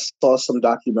dad saw some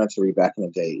documentary back in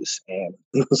the days, and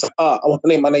he was like, I want to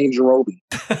name my name Jarobi.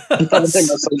 I want to name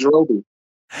my son Jarobi.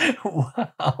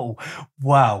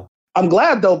 Wow. I'm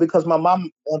glad, though, because my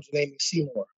mom wanted to name me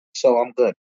Seymour, so I'm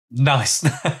good. Nice.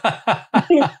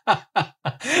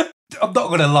 I'm not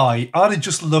going to lie. I'd have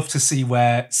just loved to see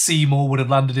where Seymour would have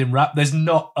landed in rap. There's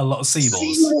not a lot of Seymours.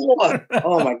 Seymour.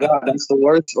 Oh, my God. That's the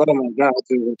worst. Oh, my God,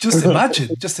 dude. Just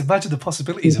imagine the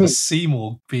possibilities of a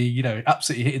Seymour being, you know,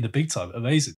 absolutely hitting the big time.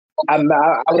 Amazing. I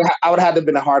would have had to have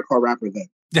been a hardcore rapper then.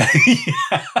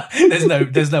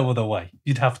 There's no other way.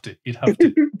 You'd have to.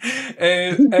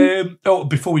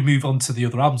 Before we move on to the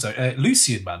other albums, though,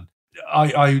 Lucian, man.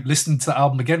 I listened to that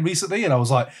album again recently, and I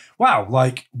was like, wow,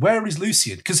 like, where is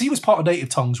Lucian? Because he was part of Native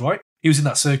Tongues, right? He was in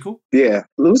that circle. Yeah,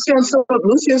 Lucian's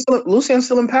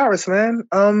still in Paris, man.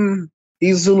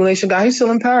 He's a Zulu Nation guy. He's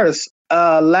still in Paris.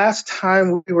 Last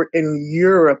time we were in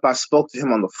Europe, I spoke to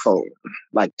him on the phone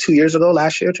like 2 years ago,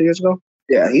 last year, 2 years ago.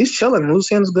 Yeah, he's chilling.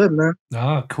 Lucian's good, man.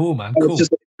 Ah, cool, man. That Cool. was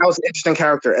that was an interesting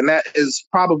character. And that is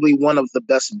probably one of the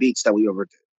best beats that we ever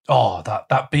did. Oh,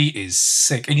 that beat is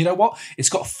sick. And you know what? It's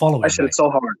got a following. That shit is so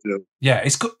hard, dude. Yeah,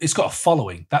 it's got a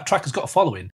following. That track has got a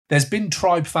following. There's been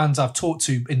Tribe fans I've talked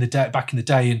to back in the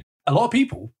day, and a lot of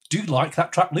people do like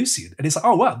that track, Lucian. And it's like,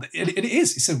 oh wow, it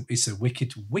is. It's a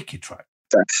wicked track.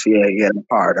 That's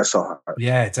hard. That's so hard.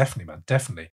 Yeah, definitely, man,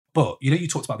 definitely. But you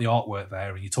talked about the artwork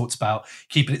there, and you talked about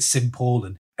keeping it simple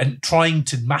and trying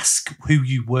to mask who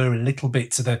you were a little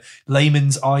bit to the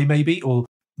layman's eye, maybe. Or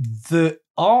the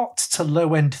art to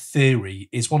low end theory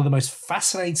is one of the most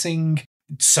fascinating.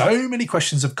 So many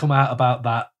questions have come out about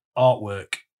that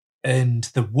artwork and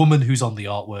the woman who's on the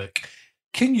artwork.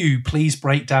 Can you please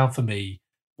break down for me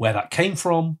where that came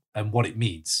from and what it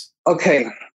means? Okay,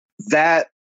 that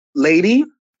lady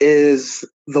is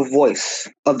the voice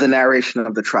of the narration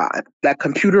of the tribe. That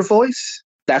computer voice,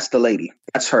 that's the lady.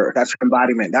 That's her. That's her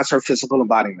embodiment. That's her physical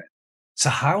embodiment. So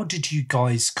how did you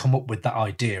guys come up with that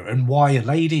idea, and why a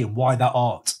lady and why that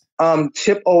art?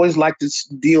 Chip always liked to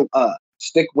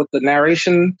stick with the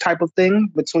narration type of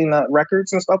thing between the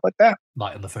records and stuff like that.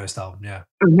 Like on the first album, yeah.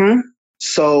 Mm-hmm.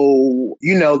 So,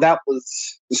 that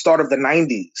was the start of the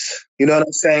 90s. You know what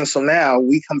I'm saying? So now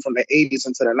we come from the 80s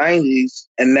into the 90s,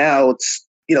 and now it's,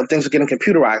 things are getting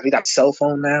computerized. We got cell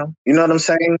phone now. You know what I'm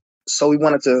saying? So we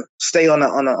wanted to stay on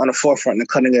the forefront and the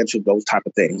cutting edge of those type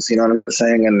of things. You know what I'm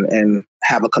saying? And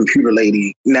have a computer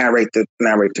lady narrate the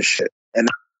shit and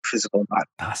physical body.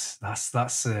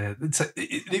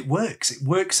 It works. It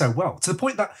works so well to the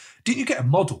point that didn't you get a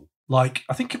model? Like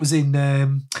I think it was in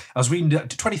I was reading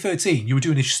 2013. You were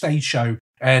doing a stage show,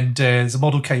 and there's a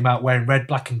model came out wearing red,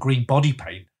 black, and green body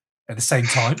paint at the same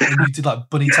time, and you did like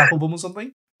Bunny Tapplebaum or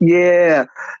something. Yeah,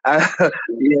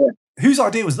 yeah. Whose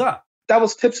idea was that? That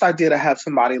was Tip's idea to have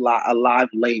somebody a live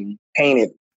lady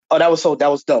painted. Oh, that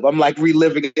was dope. I'm like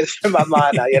reliving it in my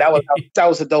mind now. Yeah, that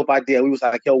was a dope idea. We was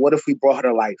like, yo, what if we brought her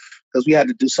to life? Because we had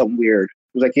to do something weird.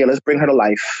 We was like, yeah, let's bring her to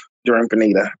life during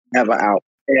Bonita, have her out.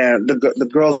 And the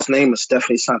girl's name is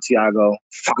Stephanie Santiago.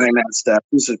 Fine ass Steph.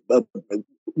 Who's a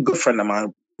good friend of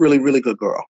mine. Really, really good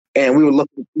girl. And we were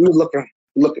looking.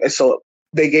 So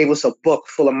they gave us a book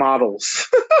full of models.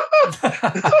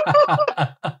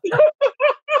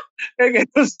 They gave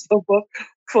us a book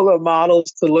full of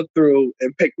models to look through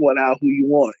and pick one out who you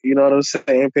want. You know what I'm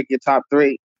saying? Pick your top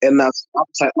three. And I was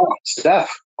like, oh,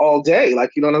 Steph, all day. Like,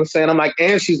 you know what I'm saying? I'm like,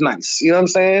 and she's nice. You know what I'm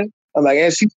saying? I'm like,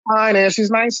 and she's fine, and she's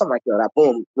nice. I'm like, yo, that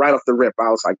boom, right off the rip. I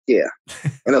was like, yeah.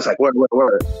 And I was like,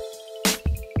 word.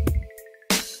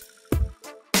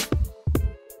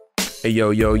 Hey,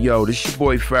 yo, this your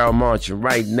boy Foul March, and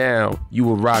right now, you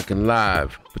are rocking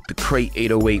live with the Crate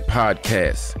 808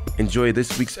 podcast. Enjoy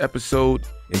this week's episode,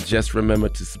 and just remember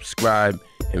to subscribe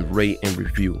and rate and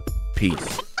review.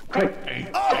 Peace.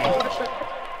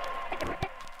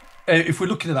 If we're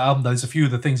looking at the album, there's a few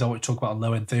of the things I want to talk about on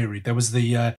Low End Theory. There was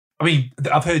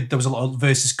I've heard there was a lot of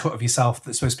verses cut of yourself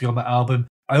that's supposed to be on that album.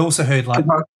 I also heard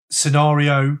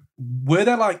Scenerio. Were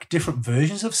there like different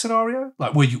versions of Scenerio?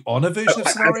 Like, were you on a version of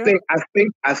Scenerio?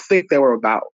 I think there were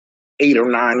about 8 or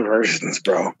 9 versions,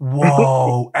 bro.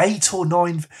 Whoa, 8 or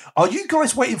 9. Are you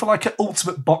guys waiting for like an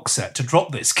ultimate box set to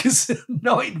drop this? Because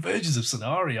 9 versions of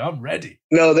Scenerio, I'm ready.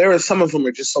 No, some of them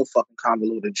are just so fucking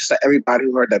convoluted. Just like everybody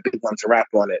who heard that big one to rap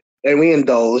on it. And we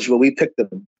indulged, but we picked the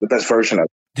best version of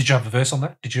it. Did you have a verse on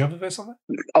that?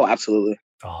 Oh, absolutely.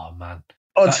 Oh, man.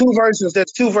 Oh, 2 versions.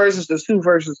 There's 2 versions. There's 2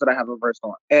 versions that I have a verse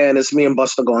on. And it's me and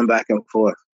Busta going back and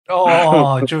forth.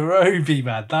 Oh, Jarobi,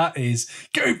 man. That is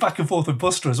going back and forth with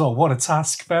Busta as well. What a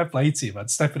task. Fair play to you, man.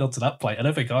 Stepping onto that plate. I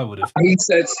don't think I would have. He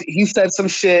said some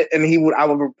shit and I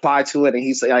would reply to it and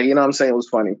he said, you know what I'm saying? It was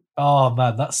funny. Oh,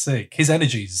 man, that's sick. His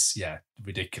energy's,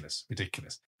 ridiculous.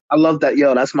 I love that.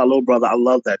 Yo, that's my little brother. I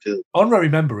love that dude. Honorary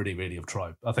member, really, of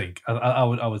Tribe. I think I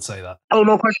would say that. Oh,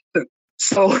 no question.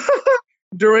 So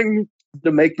during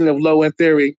the making of Low End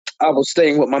Theory, I was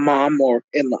staying with my mom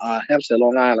in Hampstead,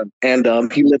 Long Island, and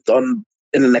he lived in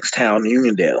the next town,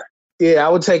 Uniondale. Yeah, I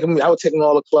would take him all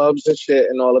the clubs and shit,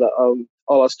 and all of the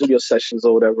all our studio sessions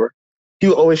or whatever. He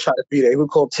would always try to be there. He would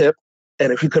call Tip,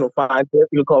 and if he couldn't find Tip,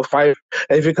 he would call Phife.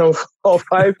 And if he couldn't call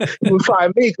Phife, he would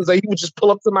find me because he would just pull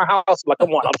up to my house like,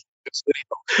 "Come on, I'm in the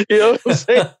studio." You know what I'm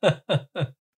saying?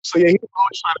 So yeah, he was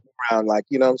always trying to be around, like,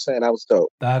 you know what I'm saying? That was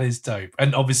dope. That is dope,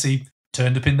 and obviously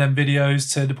turned up in them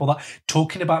videos, turned up all that.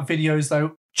 Talking about videos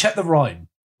though, check the rhyme,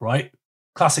 right?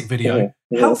 Classic video.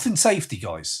 Yeah. Health and safety,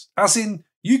 guys. As in,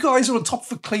 you guys are on top of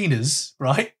the cleaners,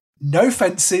 right? No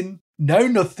fencing, No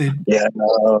nothing. Yeah,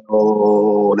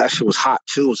 no, that shit was hot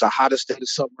too. It was the hottest day of the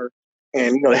summer,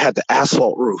 and they had the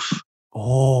asphalt roof.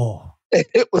 Oh,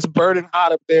 It was burning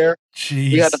hot up there.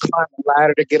 jeez. We had to climb a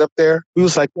ladder to get up there. We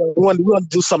was like, we want to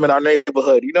do something in our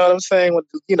neighborhood. You know what I'm saying?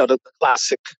 The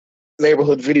classic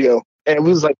neighborhood video. And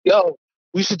we was like, yo,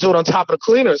 we should do it on top of the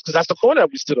cleaners because that's the corner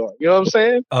we stood on. You know what I'm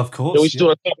saying? Of course. We should do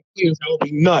it on top of the cleaners. That would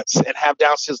be nuts. And have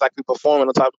downstairs like we performing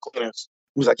on top of the cleaners.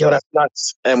 He was like, yo, that's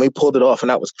nuts. And we pulled it off, and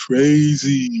that was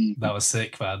crazy. That was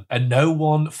sick, man. And no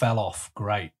one fell off.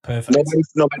 Great. Perfect.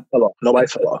 Nobody fell off. Nobody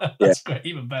fell off. Yeah. That's great.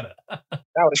 Even better. That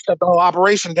would have shut the whole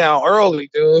operation down early,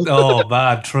 dude. Oh,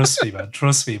 man. Trust me, man.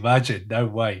 Trust me. Imagine. No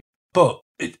way. But,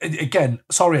 again,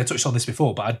 sorry I touched on this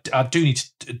before, but I do need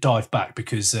to dive back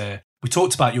because we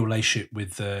talked about your relationship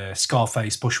with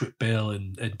Scarface, Bushwick Bill,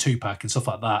 and Tupac and stuff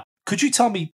like that. Could you tell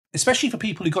me, especially for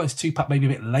people who got into Tupac maybe a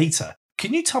bit later,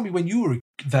 can you tell me when you were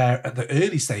there at the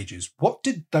early stages, what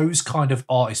did those kind of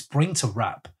artists bring to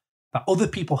rap that other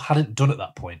people hadn't done at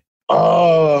that point?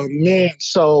 Oh, man.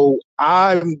 So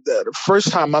the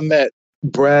first time I met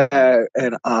Brad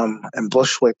and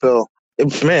Bushwick Bill,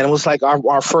 it was like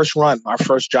our first run, our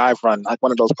first jive run, like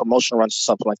one of those promotion runs or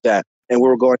something like that. And we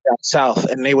were going down south,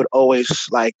 and they would always,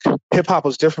 like, hip-hop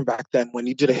was different back then. When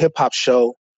you did a hip-hop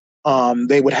show,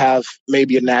 they would have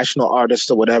maybe a national artist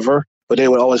or whatever, but they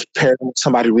would always pair them with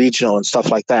somebody regional and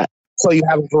stuff like that. So you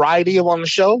have a variety of on the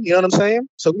show, you know what I'm saying?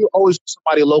 So we were always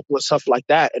somebody local and stuff like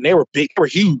that. And they were big, they were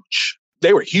huge.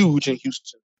 They were huge in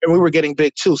Houston. And we were getting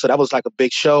big too. So that was like a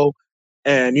big show.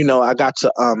 And, I got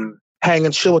to hang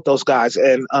and chill with those guys.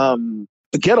 And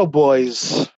the Ghetto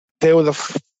Boys, they were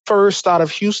the first out of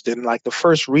Houston, like the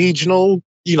first regional,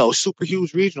 super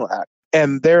huge regional act.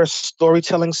 And their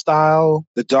storytelling style,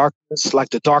 the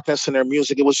darkness in their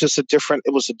music, it was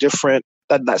that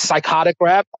psychotic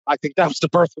rap. I think that was the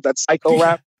birth of that psycho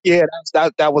rap. Yeah,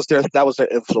 that was their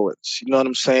influence. You know what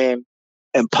I'm saying?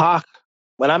 And Pac,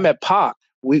 when I met Pac,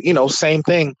 we, same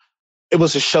thing. It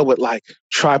was a show with like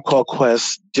Tribe Called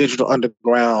Quest, Digital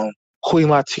Underground, Queen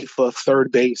Latifah,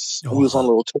 Third Base. We was on a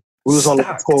little tour.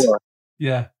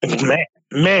 Yeah.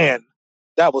 Man,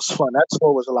 that was fun. That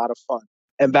tour was a lot of fun.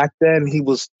 And back then, he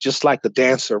was just like a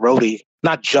dancer, roadie.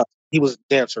 Not just, he was a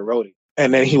dancer, roadie.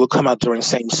 And then he would come out during the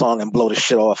same song and blow the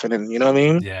shit off. And then, you know what I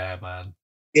mean? Yeah, man.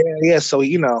 Yeah. So,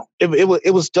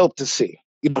 it was dope to see.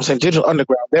 You know what I'm saying? Digital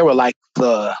Underground, they were like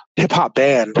the hip-hop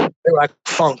band. They were like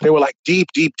funk. They were like deep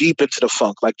into the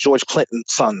funk, like George Clinton's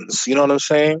sons. You know what I'm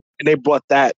saying? And they brought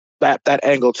that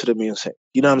angle to the music.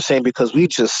 You know what I'm saying? Because we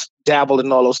just dabbled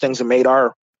in all those things and made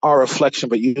our reflection,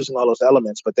 but using all those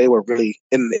elements. But they were really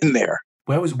in there.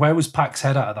 Where was Pac's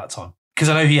head at that time? Because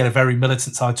I know he had a very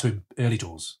militant side to him early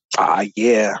doors.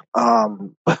 Yeah.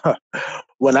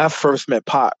 When I first met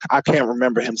Pac, I can't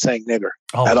remember him saying nigger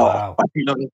at all. You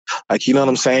know what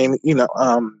I'm saying?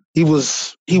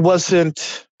 He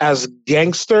wasn't as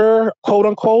gangster, quote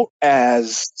unquote,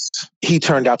 as he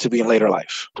turned out to be in later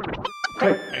life.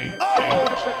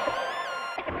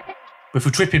 If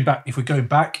we're going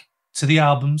back to the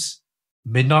albums,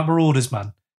 Midnight Marauders,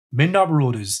 man. Midnight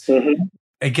Marauders. Mm-hmm.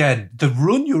 Again, the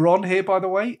run you're on here, by the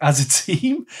way, as a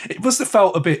team, it must have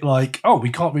felt a bit like, oh, we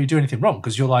can't really do anything wrong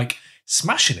because you're like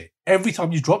smashing it. Every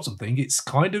time you drop something, it's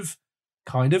kind of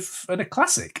a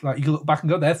classic. Like you look back and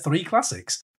go, they're 3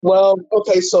 classics. Well,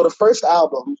 okay, so the first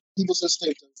album, People's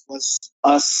Instinctive, was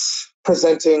us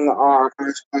presenting our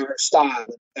style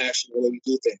and fashion, the way we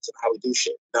do things and how we do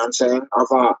shit. You know what I'm saying?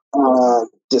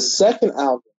 The second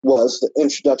album was the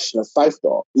introduction of Phife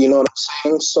Dawg. You know what I'm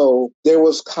saying? So there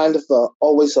was kind of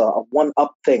always a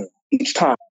one-up thing each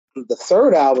time. The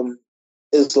third album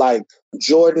is like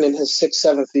Jordan in his 6th,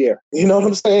 7th year. You know what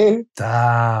I'm saying?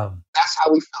 Damn. That's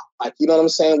how we felt. Like, you know what I'm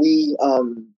saying? We,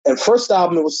 and first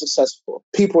album, it was successful.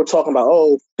 People were talking about,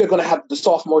 oh, they're going to have the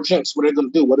sophomore jinx. What are they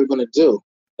going to do? What are they going to do?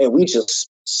 And we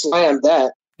just slammed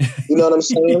that. You know what I'm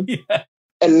saying? Yeah.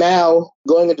 And now,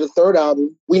 going into the third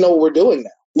album, we know what we're doing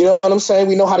now. You know what I'm saying?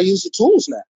 We know how to use the tools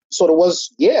now. So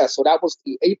so that was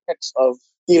the apex of,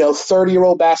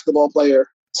 30-year-old basketball player,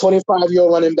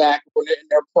 25-year-old running back when they're in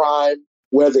their prime,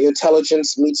 where the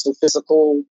intelligence meets the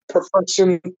physical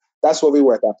perfection. That's where we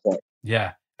were at that point.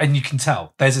 Yeah. And you can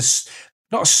tell there's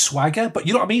not a swagger, but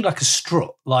you know what I mean? Like a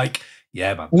strut. Like,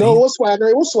 yeah, man. No, it was swagger.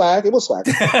 It was swag.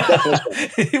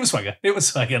 Definitely It was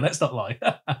swagger. Let's not lie.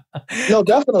 No,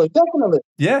 definitely.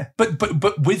 Yeah. But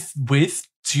with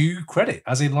due credit,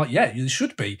 as in like, yeah, you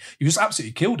should be. You just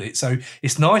absolutely killed it. So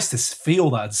it's nice to feel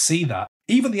that and see that.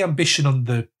 Even the ambition on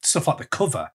the stuff like the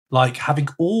cover, like having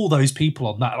all those people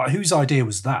on that, like whose idea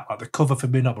was that? Like the cover for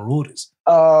Midnight Marauders?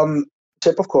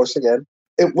 Tip, of course, again.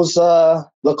 it was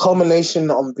the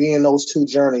culmination on being those two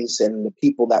journeys and the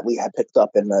people that we had picked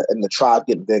up in the tribe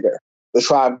getting bigger. The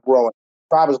tribe growing.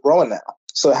 The tribe is growing now.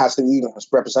 So it has to be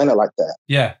represented like that.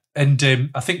 Yeah. And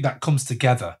I think that comes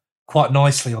together quite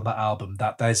nicely on that album,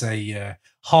 that there's a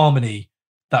harmony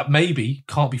that maybe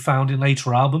can't be found in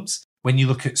later albums. When you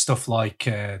look at stuff like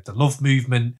the Love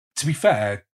Movement, to be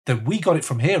fair, the We Got It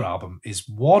From Here album is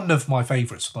one of my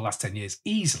favourites for the last 10 years,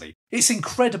 easily. It's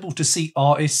incredible to see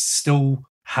artists still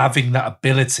having that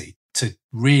ability to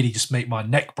really just make my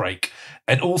neck break,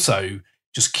 and also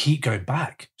just keep going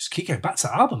back. Just keep going back to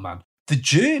the album, man. The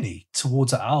journey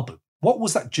towards that album, what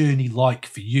was that journey like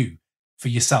for you, for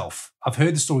yourself? I've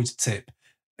heard the story to Tip,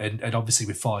 and obviously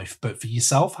with Phife, but for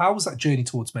yourself, how was that journey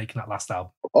towards making that last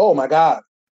album? Oh my God.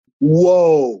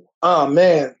 Whoa. Oh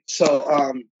man.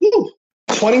 So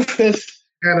 25th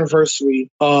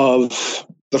anniversary of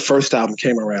the first album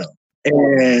came around,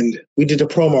 and we did a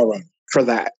promo run for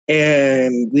that.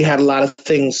 And we had a lot of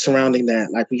things surrounding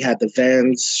that. Like we had the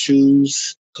Vans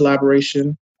shoes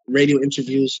collaboration, radio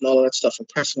interviews and all of that stuff, and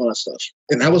press and all that stuff.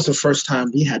 And that was the first time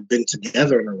we had been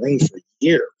together in a room for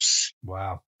years.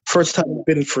 Wow. First time we've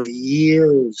been for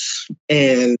years.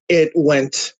 And it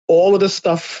went, all of the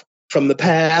stuff from the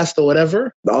past or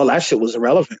whatever, all that shit was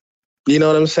irrelevant. You know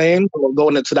what I'm saying?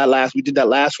 Going into that we did that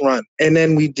last run. And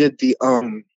then we did the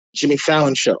Jimmy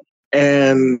Fallon show.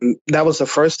 And that was the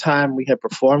first time we had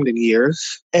performed in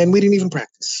years. And we didn't even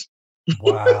practice.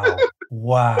 Wow.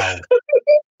 Wow.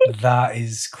 That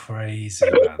is crazy,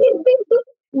 man.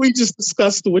 We just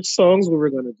discussed which songs we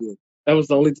were going to do. That was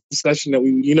the only discussion that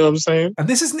we, you know what I'm saying? And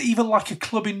this isn't even like a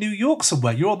club in New York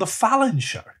somewhere. You're on the Fallon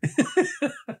show.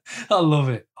 I love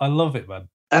it. I love it, man.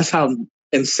 That's how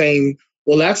insane.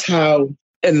 Well, that's how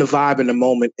in the vibe, in the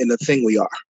moment, in the thing we are.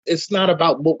 It's not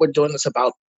about what we're doing. It's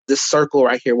about this circle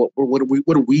right here. What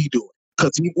are we doing?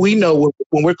 Because we know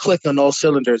when we're clicking on all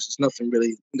cylinders, it's nothing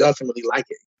really like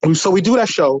it. So we do that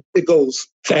show. It goes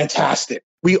fantastic.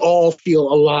 We all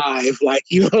feel alive. Like,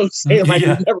 you know what I'm saying? Like,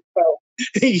 Yeah. we never felt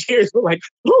in years. We're like,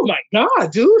 oh my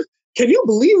God, dude. Can you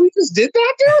believe we just did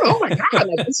that, dude? Oh my God.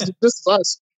 Like, this is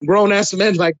us. Grown ass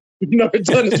men, like, we've never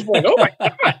done this before. Oh my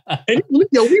God. And we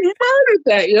murdered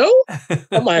that, yo.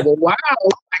 I'm like, well, wow.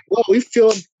 Like, well, we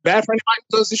feel bad for anybody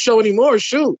who does the show anymore.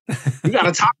 Shoot. We got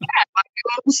to top that. Like, you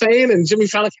know what I'm saying? And Jimmy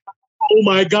Fallon came out, oh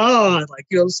my God. Like,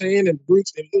 you know what I'm saying? And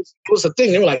Bruce, it was a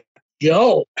thing. They were like,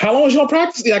 yo, how long was y'all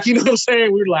practicing? Like, you know what I'm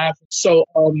saying? We were laughing. So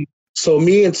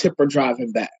me and Tip were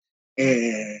driving back.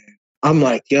 And I'm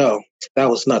like, yo, that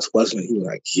was nuts, wasn't it? He was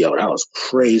like, yo, that was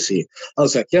crazy. I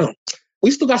was like, yo,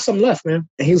 we still got something left, man.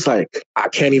 And he's like, I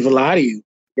can't even lie to you.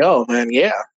 Yo, man,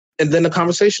 yeah. And then the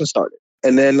conversation started.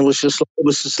 And then it was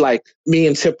just like me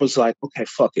and Tip was like, okay,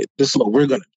 fuck it. This is what we're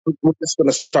just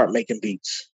gonna start making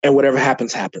beats. And whatever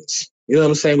happens, happens. You know what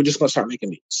I'm saying? We're just gonna start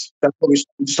making beats. That's what we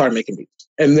started making beats.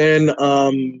 And then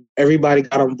everybody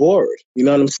got on board. You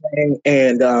know what I'm saying?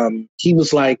 And he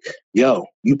was like, yo,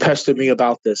 you pestered me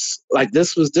about this. Like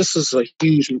this was a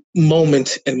huge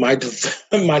moment in my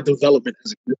development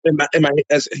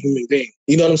as a human being.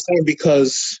 You know what I'm saying?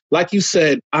 Because like you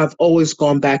said, I've always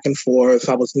gone back and forth.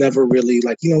 I was never really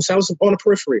like, you know, so I was on the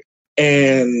periphery.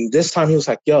 And this time he was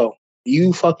like, yo,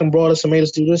 you fucking brought us and made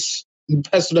us do this. You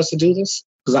pestered us to do this.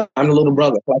 Because I'm the little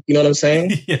brother, like, you know what I'm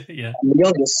saying? Yeah. I'm the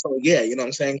youngest, so yeah, you know what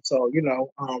I'm saying? So, you know,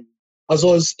 I was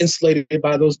always insulated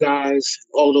by those guys,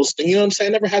 all of those things, you know what I'm saying?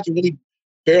 I never had to really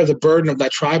bear the burden of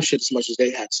that tribe shit as much as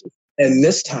they had to. And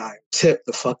this time, Tip,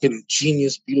 the fucking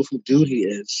genius, beautiful dude he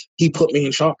is, he put me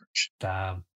in charge.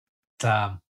 Damn.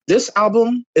 This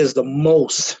album is the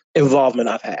most involvement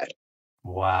I've had.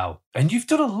 Wow. And you've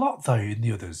done a lot, though, in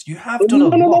the others. You have done a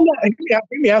lot.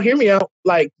 No. Hear me out.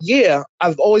 Like, yeah,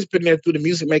 I've always been there through the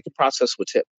music making process with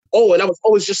Tip. Oh, and that was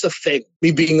always just a thing.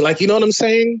 Me being like, you know what I'm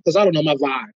saying? Because I don't know my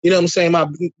vibe. You know what I'm saying?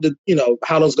 You know,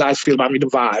 how those guys feel about me, the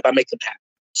vibe. I make them happy.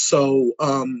 So,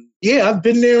 yeah, I've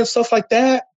been there and stuff like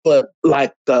that. But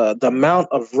like the amount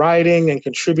of writing and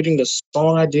contributing to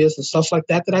song ideas and stuff like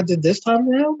that I did this time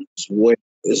around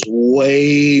is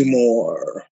way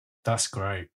more. That's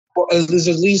great. There's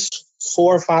at least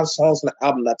 4 or 5 songs on the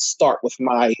album that start with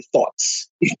my thoughts.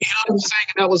 You know what I'm saying?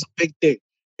 And that was a big thing.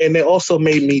 And they also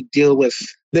made me deal with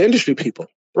the industry people,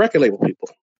 record label people.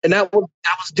 And that was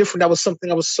different. That was something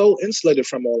I was so insulated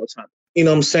from all the time. You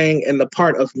know what I'm saying? And the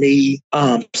part of me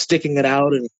sticking it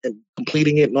out and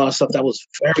completing it and all that stuff, that was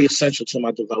very essential to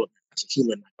my development as a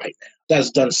human right now. That's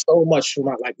done so much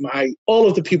for all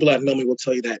of the people that know me will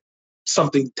tell you that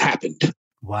something happened.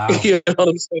 Wow. You know what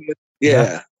I'm saying?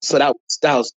 Yeah. So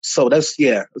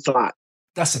it's a lot.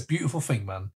 That's a beautiful thing,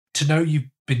 man. To know you've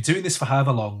been doing this for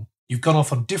however long, You've gone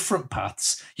off on different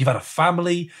paths. You've had a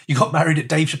family. You got married at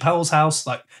Dave Chappelle's house.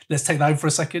 Like, let's take that in for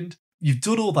a second. You've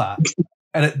done all that.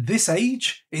 And at this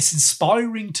age, it's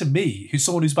inspiring to me, who's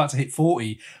someone who's about to hit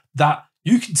 40, that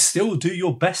you can still do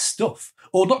your best stuff.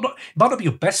 Or not it might not be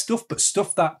your best stuff, but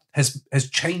stuff that has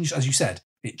changed, as you said.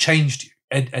 It changed you.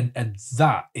 And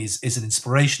that is an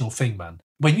inspirational thing, man.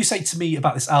 When you say to me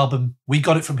about this album, we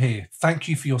got it from here, thank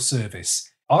you for your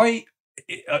service. I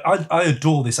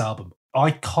adore this album.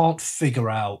 I can't figure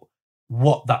out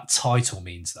what that title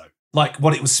means, though. Like,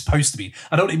 what it was supposed to be.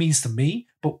 I know what it means to me,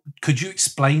 but could you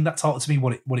explain that title to me,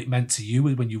 what it meant to you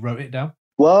when you wrote it down?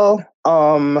 Well,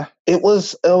 it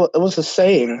was a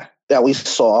saying that we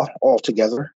saw all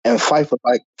together, and Phife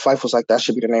was like, that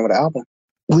should be the name of the album.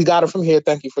 We got it from here.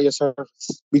 Thank you for your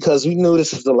service, because we knew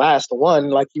this is the last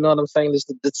one. Like, you know what I'm saying?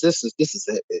 This is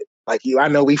it. Like, I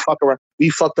know we fucked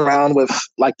around with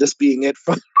like this being it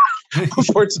for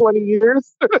 20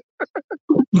 years,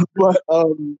 but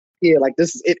yeah, like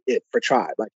this is it for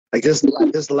Tribe. Like this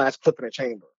is the last clip in the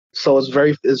chamber. So it's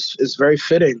very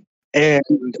fitting,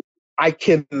 and I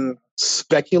can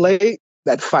speculate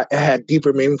that it had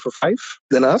deeper meaning for Phife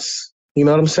than us. You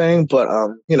know what I'm saying? But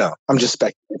you know, I'm just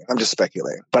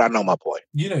speculating. But I know my boy.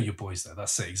 You know your boys, though.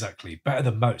 That's it, exactly. Better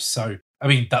than most. So I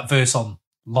mean, that verse on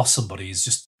 "Lost Somebody" is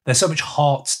just, there's so much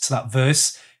heart to that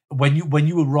verse. When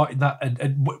you were writing that,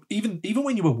 and even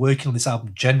when you were working on this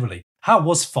album generally, how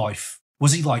was Phife?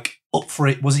 Was he like up for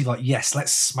it? Was he like, yes,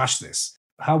 let's smash this?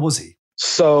 How was he?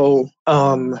 So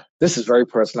this is very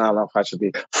personal. I don't know if I should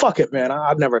be. Fuck it, man.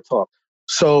 I've never talked.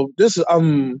 So this is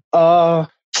So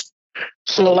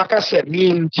like I said, me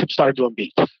and Tip started doing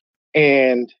beats,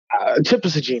 and Tip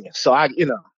is a genius. So I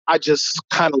just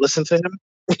kind of listened to him.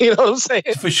 You know what I'm saying?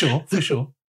 For sure.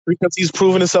 Because he's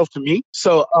proven himself to me.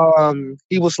 So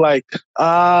he was like,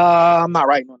 I'm not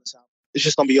writing on this album. It's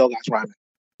just gonna be your guys rhyming.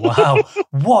 Wow.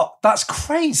 What? That's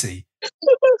crazy.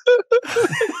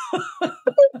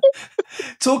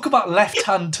 Talk about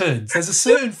left-hand turns. There's a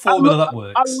certain formula that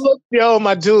works. I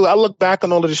look back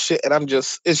on all of this shit, and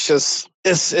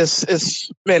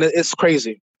it's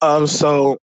crazy.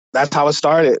 So that's how it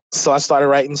started. So I started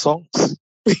writing songs.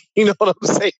 You know what I'm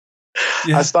saying?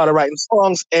 Yeah. I started writing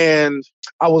songs, and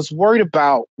I was worried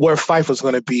about where Phife was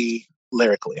going to be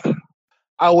lyrically.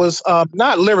 I was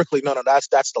not lyrically. No, that's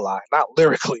the lie. Not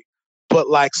lyrically, but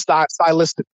like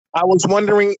stylistic. I was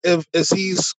wondering if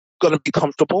he's going to be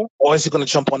comfortable, or is he going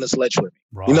to jump on this ledge with me?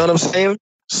 Right. You know what I'm saying?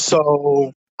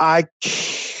 So I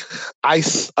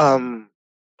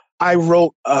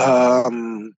wrote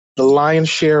the lion's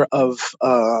share of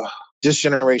This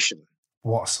Generation.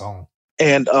 What a song!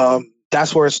 And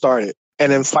that's where it started.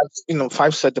 And then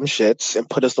Phife said them shits and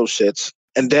put us those shits,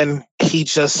 and then he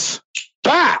just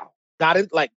got in got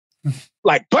into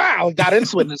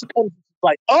it, and it's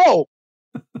like, oh,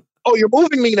 you're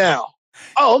moving me now.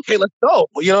 Oh, okay, let's go.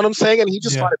 You know what I'm saying? And he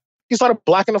just started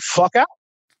blacking the fuck out.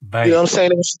 Bang. You know what I'm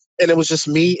saying? It was just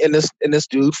me and this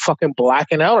dude fucking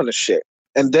blacking out on the shit.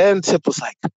 And then Tip was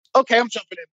like, okay, I'm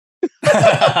jumping in. and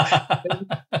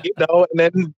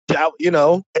then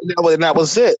that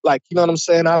was it. Like, you know what I'm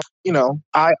saying?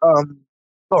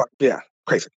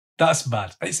 Crazy. That's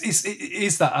mad. It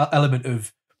is that element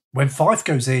of when Phife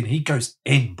goes in, he goes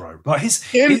in, bro. Like he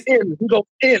goes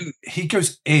in. He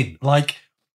goes in. Like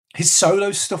his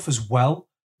solo stuff as well.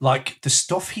 Like the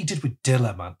stuff he did with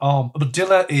Dilla, man. But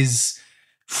Dilla is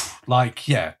like,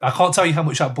 yeah, I can't tell you how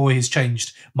much that boy has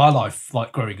changed my life,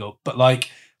 like growing up. But like,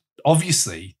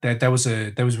 obviously, there was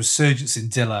resurgence in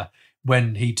Dilla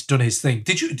when he'd done his thing.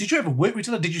 Did you ever work with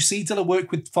Dilla? Did you see Dilla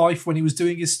work with Phife when he was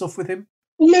doing his stuff with him?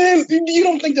 Man, you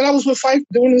don't think that I was with Phife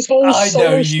doing this whole I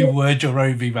know you shit? Were,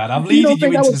 Jarobi, man. I'm leading you into this question.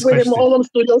 You don't think I was with him all them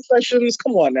studio sessions?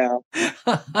 Come on now.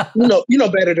 you know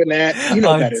better than that. You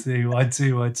know better. I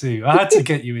do. I had to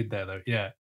get you in there, though.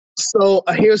 Yeah. So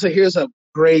here's a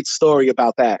great story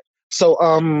about that. So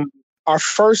our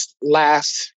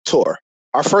last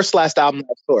album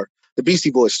tour, the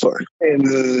Beastie Boys tour, in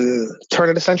the turn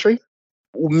of the century,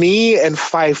 me and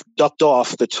Phife ducked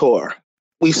off the tour.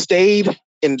 We stayed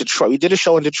in Detroit. We did a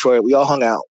show in Detroit. We all hung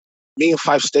out. Me and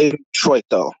Phife stayed in Detroit,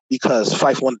 though, because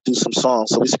Phife wanted to do some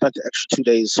songs. So we spent the extra 2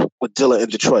 days with Dilla in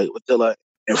Detroit, with Dilla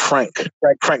and Frank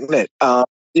Nitt.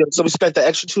 So we spent the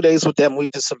extra 2 days with them. We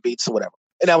did some beats or whatever.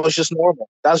 And that was just normal.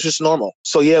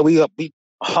 So yeah, we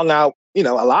hung out, a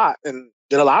lot and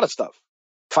did a lot of stuff.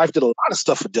 Phife did a lot of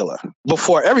stuff with Dilla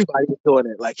before everybody was doing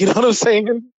it. Like, you know what I'm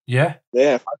saying? Yeah.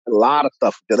 Yeah, Phife did a lot of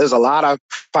stuff. There's a lot of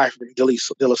Phife and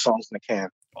Dilla songs in the can.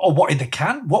 Oh, what, in the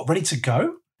can? What, ready to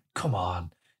go? Come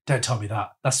on. Don't tell me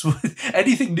that. That's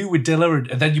anything new with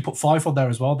Dilla, and then you put Phife on there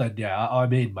as well. Then yeah,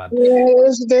 I'm in, man.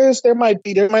 Yeah, there might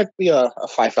be a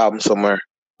Phife album somewhere.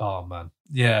 Oh man,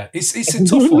 yeah, it's a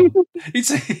tough one. It's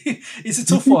a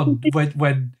tough one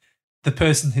when the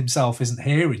person himself isn't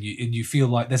here and you feel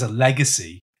like there's a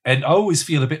legacy. And I always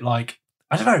feel a bit like,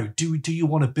 I don't know, do you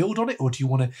want to build on it, or do you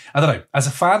want to? I don't know. As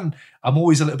a fan, I'm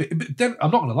always a little bit. But then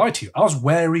I'm not going to lie to you. I was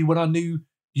wary when I knew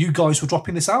you guys were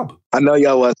dropping this album. I know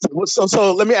y'all was.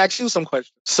 So let me ask you some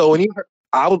questions. So when you heard,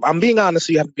 I'm being honest,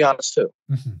 so you have to be honest too.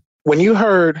 Mm-hmm. When you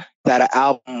heard that an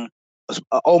album was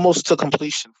almost to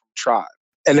completion from Tribe,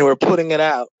 and they were putting it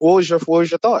out, what was your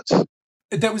thoughts?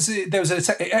 There was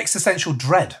an existential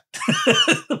dread.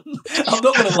 I'm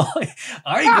not going to lie.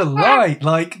 I ain't going to lie.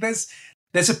 Like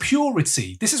there's a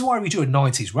purity. This is why we do a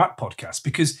 90s rap podcast,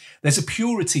 because there's a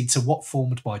purity to what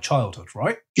formed my childhood,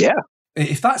 right? Yeah.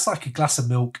 If that's like a glass of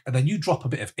milk and then you drop a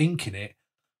bit of ink in it,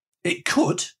 it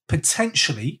could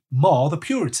potentially mar the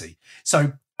purity.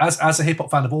 So as a hip-hop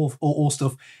fan of all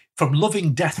stuff, from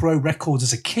loving Death Row Records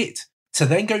as a kid to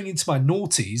then going into the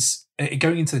noughties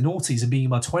and being in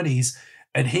my 20s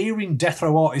and hearing Death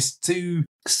Row artists do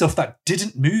stuff that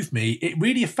didn't move me, it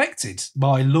really affected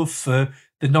my love for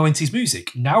the 90s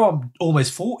music. Now I'm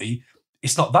almost 40,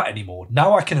 it's not that anymore.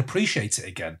 Now I can appreciate it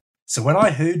again. So when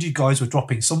I heard you guys were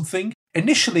dropping something,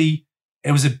 initially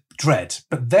it was a dread,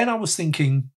 but then I was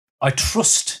thinking, I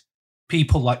trust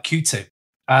people like Q-Tip.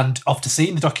 And after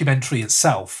seeing the documentary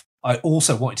itself, I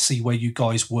also wanted to see where you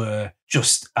guys were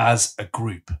just as a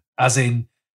group. As in,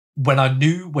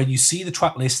 when you see the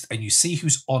track list and you see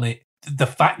who's on it, the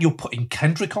fact you're putting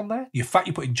Kendrick on there, the fact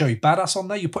you're putting Joey Badass on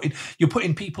there, you're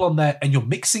putting people on there and you're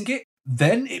mixing it,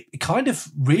 then it kind of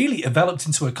really enveloped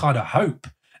into a kind of hope.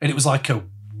 And it was like a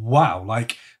wow,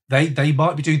 like they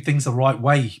might be doing things the right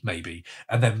way, maybe.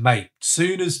 And then, mate,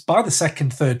 soon as by the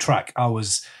second, third track,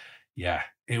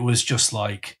 it was just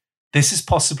like, this is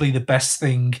possibly the best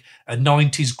thing a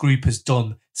 90s group has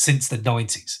done since the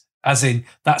 90s. As in,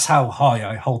 that's how high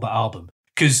I hold that album.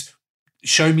 Because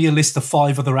show me a list of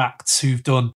 5 other acts who've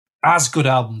done as good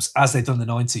albums as they've done in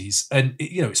the 90s. And,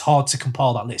 it's hard to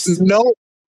compile that list.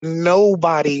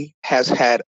 Nobody has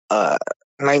had a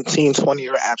 19,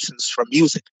 20-year absence from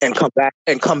music and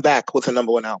come back with a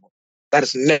number 1 album. That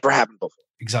has never happened before.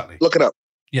 Exactly. Look it up.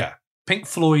 Yeah. Pink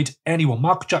Floyd, anyone,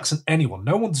 Michael Jackson, anyone.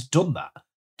 No one's done that.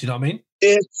 Do you know what I mean?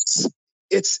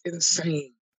 It's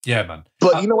insane. Yeah, man.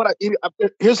 But you know what?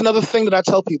 Here's another thing that I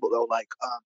tell people though. Like,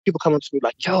 people come up to me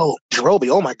like, "Yo, Jarobi,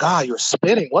 oh my God, you're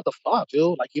spitting. What the fuck,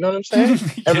 dude? Like, you know what I'm saying?"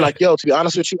 Yeah. And I'm like, "Yo, to be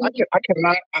honest with you,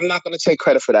 I'm not going to take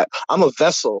credit for that. I'm a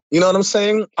vessel. You know what I'm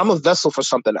saying? I'm a vessel for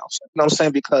something else. You know what I'm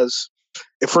saying? Because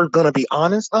if we're going to be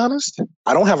honest, I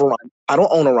don't have a rhyme. I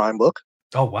don't own a rhyme book.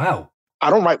 Oh wow. I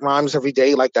don't write rhymes every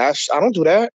day like that. I don't do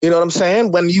that. You know what I'm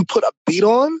saying? When you put a beat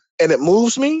on and it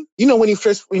moves me, when you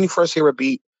first hear a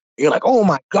beat, you're like, oh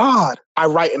my God, I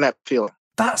write in that feeling.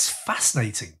 That's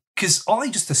fascinating. Because I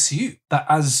just assume that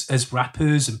as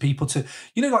rappers and people like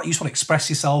you just want to express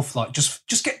yourself, like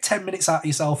just get 10 minutes out of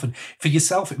yourself. And for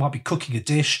yourself, it might be cooking a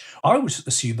dish. I would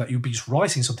assume that you'd be just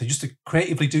writing something just to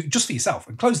creatively do just for yourself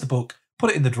and close the book,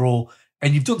 put it in the drawer,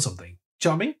 and you've done something. Do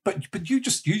you know what I mean? But you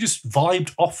just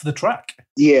vibed off the track.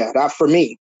 Yeah, that for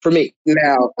me.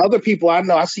 Now, other people I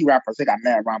know, I see rappers, they got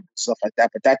mad rhymes and stuff like that,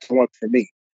 but that don't work for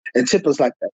me. And Tip is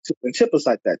like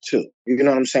that too. You know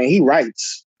what I'm saying? He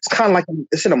writes. It's kind of like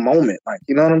it's in a moment, like,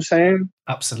 you know what I'm saying?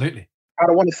 Absolutely. I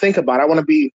don't want to think about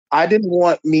it. I didn't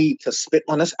want me to spit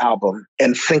on this album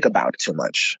and think about it too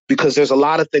much, because there's a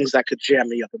lot of things that could jam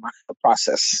me up in my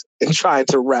process in trying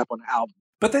to rap on the album.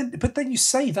 But then you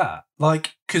say that,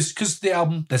 like, because the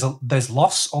album, there's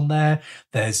loss on there,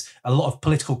 there's a lot of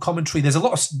political commentary, there's a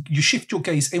lot of, you shift your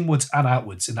gaze inwards and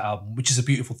outwards in the album, which is a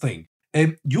beautiful thing.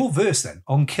 Your verse then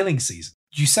on Killing Season,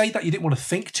 you say that you didn't want to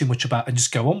think too much about and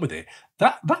just go on with it.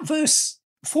 That verse,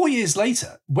 4 years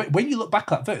later, when you look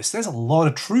back at that verse, there's a lot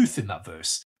of truth in that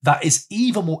verse that is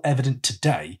even more evident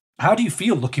today. How do you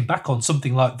feel looking back on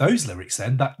something like those lyrics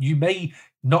then that you may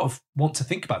not have want to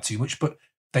think about too much, but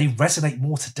they resonate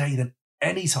more today than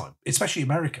any time, especially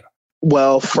America?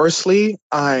 Well, firstly,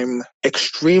 I'm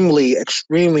extremely,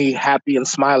 extremely happy and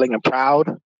smiling and proud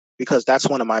because that's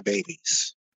one of my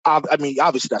babies. I mean,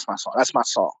 obviously that's my song. That's my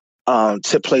song.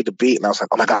 Tip played the beat and I was like,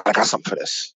 oh my God, I got something for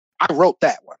this. I wrote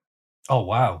that one. Oh,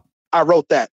 wow. I wrote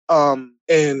that. Oh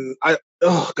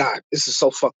God, this is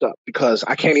so fucked up because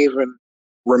I can't even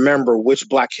remember which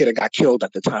black kid got killed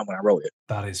at the time when I wrote it.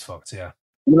 That is fucked, yeah.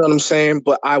 You know what I'm saying?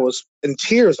 But I was in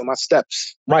tears on my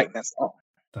steps writing that song.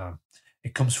 Damn.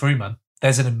 It comes through, man.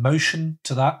 There's an emotion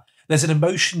to that. There's an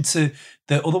emotion to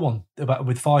the other one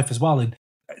with Phife as well. And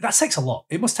that takes a lot.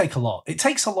 It must take a lot. It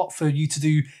takes a lot for you to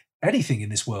do anything in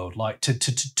this world. Like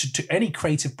to any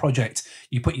creative project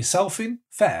you put yourself in,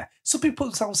 fair. Some people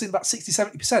put themselves in about 60,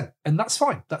 70%, and that's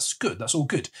fine. That's good. That's all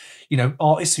good. You know,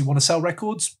 artists who want to sell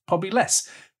records, probably less.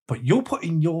 But you're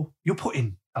putting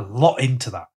a lot into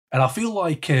that. And I feel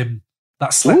like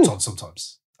that's slept on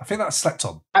sometimes. I think that's slept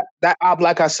on. That album,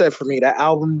 like I said, for me, that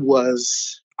album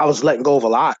was, I was letting go of a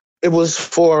lot. It was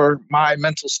for my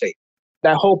mental state.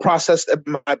 That whole process,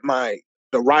 the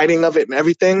writing of it and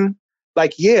everything,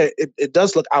 like, yeah, it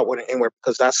does look outward and inward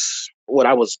because that's what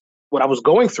I was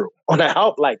going through on that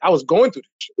album. Like, I was going through this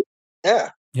shit. Yeah.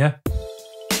 Yeah.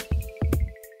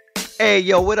 Hey,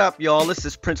 yo, what up, y'all? This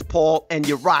is Prince Paul, and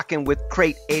you're rocking with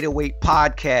Crate 808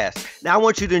 Podcast. Now, I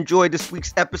want you to enjoy this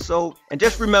week's episode, and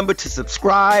just remember to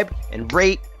subscribe and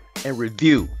rate and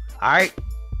review. All right?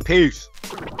 Peace.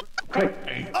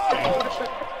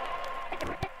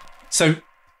 So,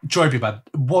 Jarobi, man,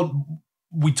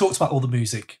 we talked about all the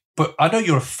music, but I know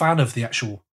you're a fan of the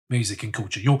actual music and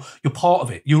culture. You're part of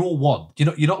it. You're all one.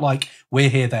 You're not like we're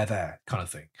here, they're there kind of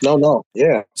thing. No,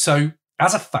 yeah. So,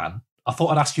 as a fan, I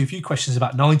thought I'd ask you a few questions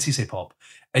about 90s hip hop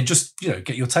and just,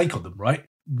 get your take on them, right?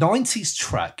 90s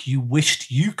track you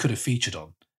wished you could have featured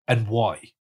on and why?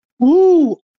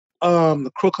 Ooh,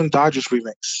 the Crooklyn Dodgers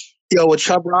remix. Yo, with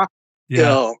Chubb Rock.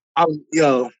 Yeah.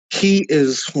 He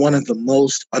is one of the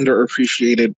most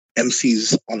underappreciated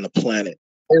MCs on the planet.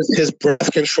 His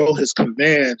breath control, his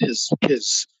command,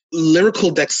 his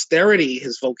lyrical dexterity,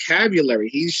 his vocabulary.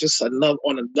 He's just on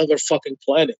another fucking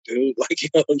planet, dude. Like, you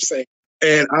know what I'm saying?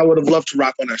 And I would have loved to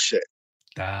rock on that shit.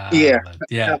 Yeah.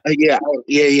 I would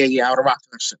have rocked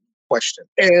on that shit. Question.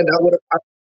 And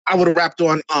I would have rapped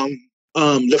on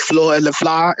Le Fleur et Le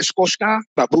Fleur Escoshka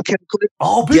by Boot Camp Clip.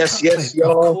 Oh, Boot Camp Clip.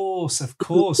 Yo. Of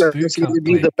course. Boot Camp Clip.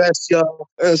 Be the best, yo.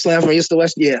 Slam from East to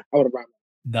West. Yeah, I would have rocked.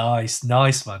 Nice,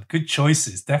 man. Good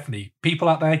choices, definitely. People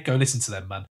out there, go listen to them,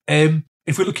 man.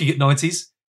 If we're looking at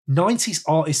 90s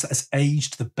artists that has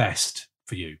aged the best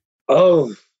for you.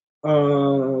 Oh,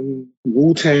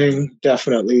 Wu-Tang,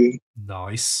 definitely.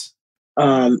 Nice.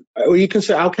 Well, you can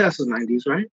say Outkast is 90s,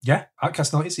 right? Yeah,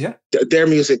 Outkast 90s, yeah. Their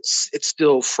music's it's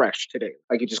still fresh today.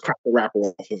 Like, you just crack the rapper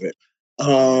off of it.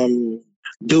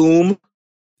 Doom.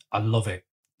 I love it.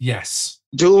 Yes.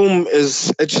 Doom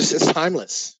it's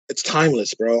timeless. It's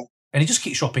timeless, bro. And he just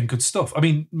keeps dropping good stuff. I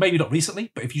mean, maybe not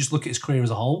recently, but if you just look at his career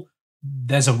as a whole,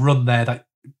 there's a run there that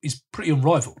is pretty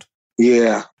unrivaled.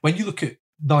 Yeah. When you look at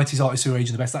 90s artists who are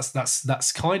aging the best,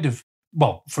 that's kind of,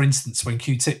 well, for instance, when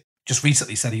Q-Tip just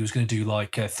recently said he was going to do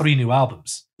like 3 new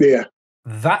albums. Yeah.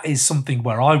 That is something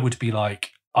where I would be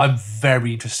like, I'm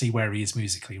very interested to see where he is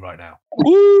musically right now.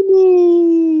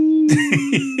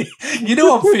 You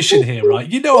know I'm fishing here, right?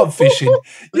 You know I'm fishing.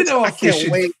 I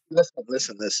can't wait.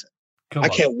 Listen. I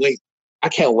can't wait. I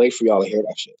can't wait for y'all to hear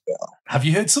that shit, yo. Have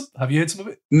you heard some of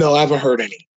it? No, I haven't heard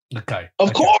any. Okay.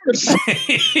 Of course.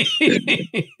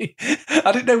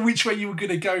 I didn't know which way you were going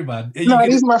to go, man. These are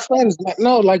my friends.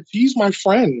 He's my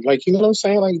friend. Like, you know what I'm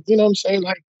saying?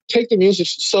 Like, take the music.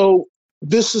 So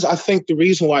this is, I think, the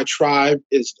reason why Tribe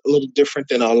is a little different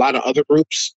than a lot of other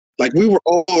groups. Like, we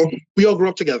all grew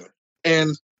up together.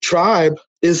 And Tribe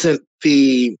isn't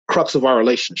the crux of our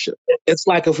relationship. It's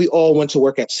like if we all went to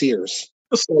work at Sears.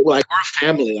 So, like, we're a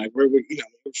family. Like, we're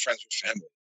friends with family.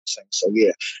 So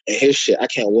yeah, and his shit, I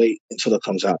can't wait until it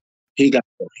comes out. He's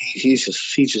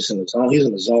just in the zone. He's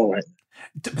in the zone right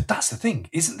now. But that's the thing.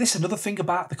 Isn't this another thing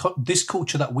about this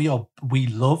culture that we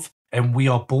love and we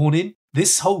are born in?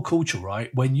 This whole culture, right?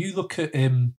 When you look at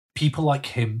people like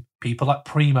him, people like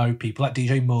Primo, people like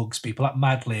DJ Muggs, people like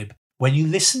Madlib, when you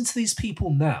listen to these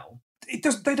people now,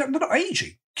 they're not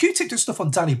aging. Q-Tip did stuff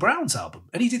on Danny Brown's album,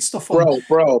 and he did stuff on...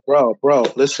 Bro,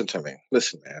 listen to me.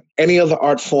 Listen, man. Any other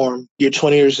art form, you're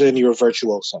 20 years in, you're a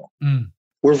virtuoso.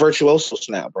 We're virtuosos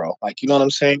now, bro. Like, you know what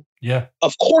I'm saying? Yeah.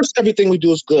 Of course, everything we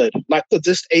do is good. Like,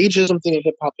 this ageism thing in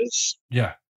hip-hop is...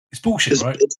 Yeah. It's bullshit,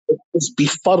 right? It's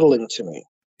befuddling to me.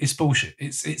 It's bullshit.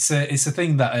 It's a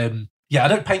thing that... I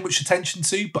don't pay much attention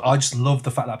to, but I just love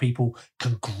the fact that people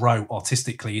can grow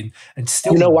artistically and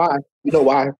still... You know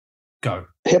why? Go.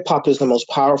 Hip-hop is the most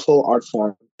powerful art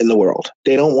form in the world.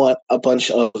 They don't want a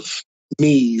bunch of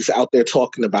me's out there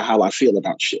talking about how I feel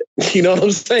about shit. You know what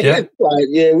I'm saying? Yeah. Like,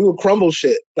 yeah, we would crumble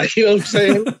shit. Like, you know what I'm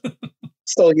saying?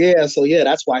 So yeah,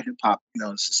 that's why hip-hop,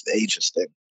 it's just the ageist thing.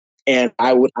 And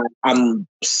I'm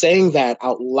saying that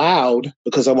out loud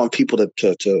because I want people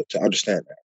to understand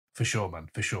that. For sure, man.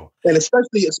 For sure. And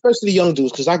especially young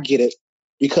dudes, because I get it.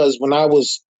 Because when I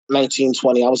was 19,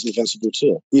 20, I was invincible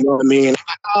too. You know what I mean?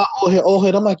 Old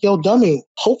head. I'm like, yo, dummy.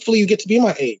 Hopefully you get to be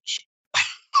my age.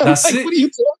 That's like, it. What are you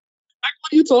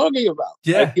are you talking about?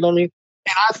 Yeah. Like, you know what I mean?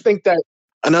 And I think that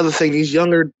another thing, these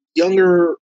younger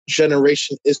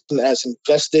generation isn't as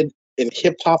invested in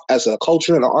hip hop as a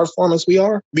culture and an art form as we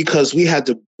are, because we had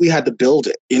to build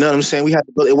it. You know what I'm saying? We had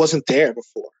to build it. It wasn't there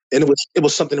before. And it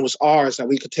was something that was ours that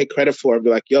we could take credit for and be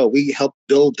like, yo, we helped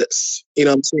build this. You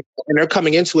know what I'm saying? And they're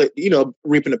coming into it, you know,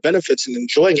 reaping the benefits and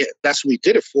enjoying it. That's what we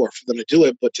did it for them to do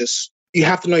it. But just, you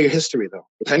have to know your history though,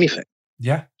 with anything.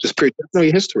 Yeah. Just period. Know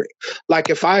your history. Like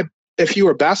if you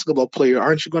were a basketball player,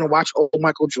 aren't you going to watch old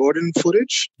Michael Jordan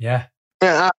footage? Yeah.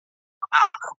 That's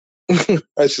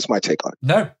just my take on it.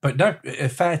 No, a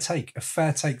fair take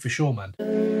for sure, man.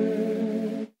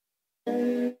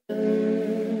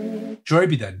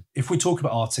 Jarobi, then, if we talk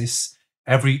about artists,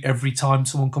 every time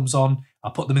someone comes on, I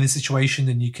put them in this situation,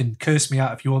 and you can curse me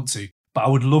out if you want to, but I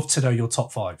would love to know your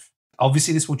top 5.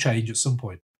 Obviously, this will change at some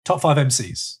point. Top 5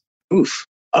 MCs. Oof.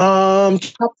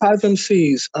 Top 5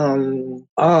 MCs.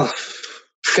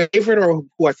 Favorite or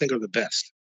who I think are the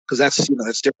best? Because that's, you know,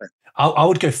 that's different. I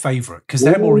would go favorite because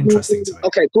they're more interesting to me.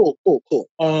 Okay, cool.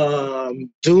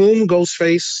 Doom,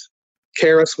 Ghostface,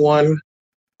 KRS-One,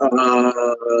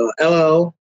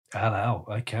 LL. LL,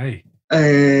 okay.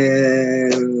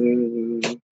 And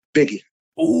Biggie.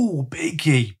 Oh,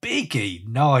 Biggie.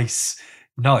 Nice.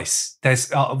 There's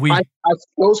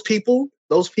those people,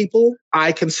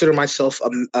 I consider myself,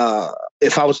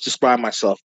 if I was to describe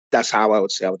myself, that's how I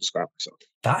would say I would describe myself.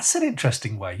 That's an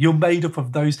interesting way. You're made up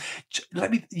of those.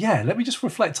 Let me just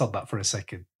reflect on that for a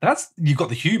second. You've got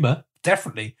the humor,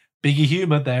 definitely. Biggie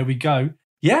humor, there we go.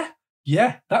 Yeah,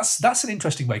 that's an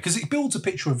interesting way because it builds a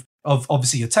picture of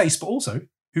obviously your taste, but also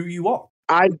who you are.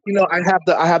 I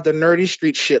have the nerdy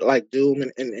street shit like Doom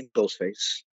and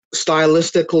Ghostface.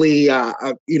 Stylistically,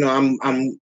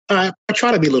 I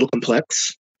try to be a little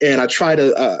complex, and I try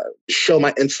to show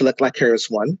my intellect like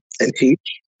KRS-One and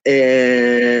teach.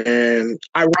 And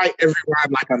I write every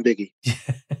rhyme like I'm Biggie.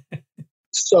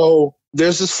 So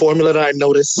there's this formula that I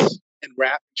notice in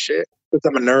rap and shit. Because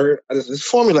I'm a nerd, there's this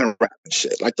formula in rap and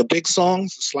shit. Like the big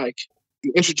songs, it's like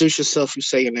you introduce yourself, you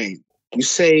say your name. You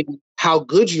say how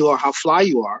good you are, how fly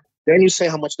you are. Then you say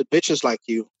how much the bitches like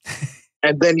you.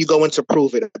 And then you go into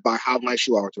prove it by how nice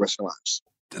you are with the rest of the rhymes.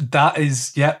 That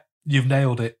is, yep. You've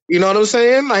nailed it. You know what I'm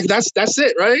saying? Like that's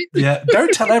it, right? Yeah.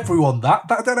 Don't tell everyone that.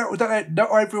 Not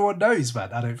everyone knows,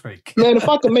 man. I don't think. Man, if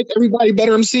I could make everybody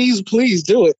better MCs, please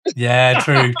do it. Yeah,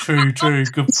 true.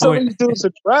 Good point. Some of these dudes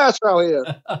are trash out here.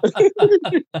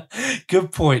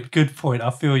 Good point. I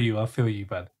feel you,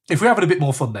 man. If we're having a bit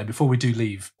more fun then, before we do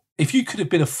leave, if you could have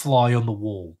been a fly on the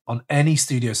wall on any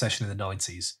studio session in the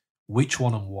 90s, which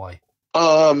one and why?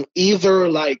 Either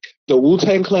like the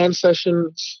Wu-Tang Clan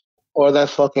sessions or that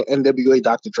fucking NWA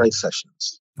Dr. Dre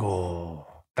sessions. Oh,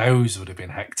 those would have been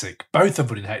hectic. Both of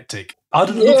them would have been hectic. I'd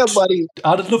have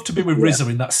loved to be with RZA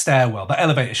in that stairwell, that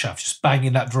elevator shaft, just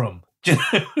banging that drum. They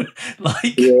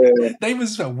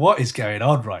was like, what is going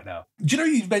on right now? Do you know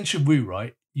you mentioned Wu,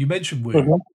 right? You mentioned Wu.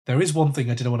 Mm-hmm. There is one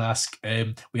thing I didn't want to ask.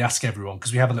 We ask everyone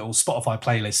because we have a little Spotify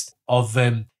playlist of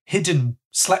hidden,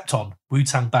 slept-on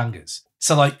Wu-Tang bangers.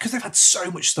 So, like, because they've had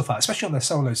so much stuff out, especially on their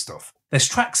solo stuff, there's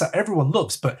tracks that everyone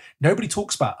loves, but nobody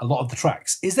talks about a lot of the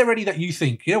tracks. Is there any that you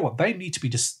think, you know what, they need to be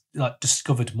just like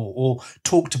discovered more or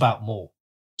talked about more?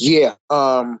 Yeah,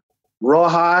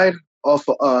 Rawhide off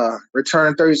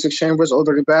Return 36 Chambers, Old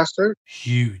Dirty Bastard.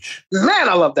 Huge. Man,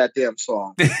 I love that damn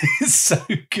song. It's so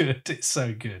good. It's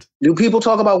so good. Do people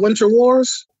talk about Winter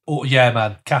Wars? Oh yeah,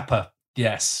 man, Kappa.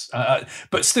 Yes,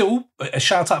 but still, a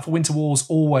shout out for Winter Wars.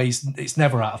 Always, it's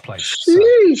never out of place. So.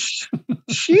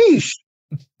 Sheesh.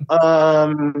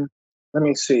 Let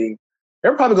me see.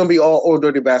 They're probably gonna be all Old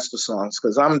Dirty Bastard songs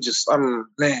because man.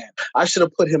 I should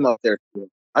have put him up there too.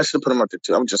 I'm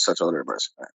just such an Old Dirty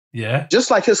Bastard fan. Yeah. Just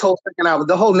like his whole freaking album,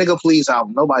 the whole Nigga Please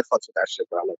album. Nobody fucks with that shit,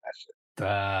 but I love that shit.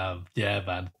 Yeah,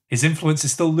 man. His influence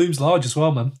still looms large as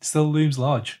well, man. Still looms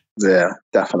large. Yeah,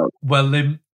 definitely. Well,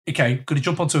 okay, going to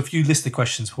jump onto a few listener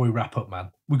questions before we wrap up,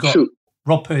 man. We've got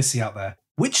Rob Percy out there.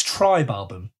 Which Tribe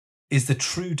album is the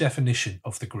true definition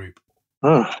of the group?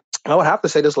 I would have to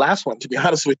say this last one, to be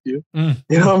honest with you. You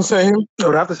know what I'm saying? I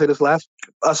would have to say this last,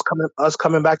 us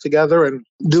coming back together and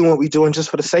doing what we're doing just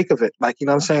for the sake of it. Like, you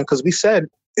know what I'm saying? Because we said,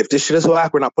 if this shit is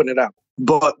whack, we're not putting it out.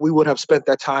 But we would have spent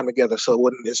that time together, so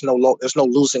there's no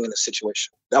losing in the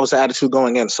situation. That was the attitude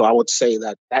going in. So I would say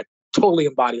that totally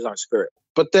embodies our spirit.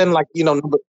 But then, like, you know,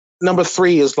 number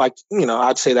 3 is like, you know,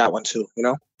 I'd say that one too, you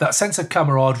know? That sense of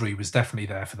camaraderie was definitely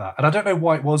there for that. And I don't know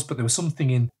why it was, but there was something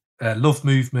in Love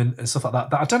Movement and stuff like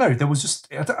that I don't know. There was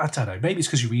just, I don't know. Maybe it's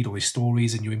because you read all these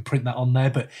stories and you imprint that on there.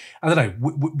 But I don't know.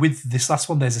 With this last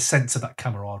one, there's a sense of that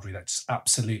camaraderie that's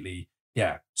absolutely,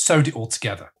 sewed it all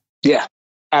together. Yeah.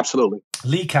 Absolutely.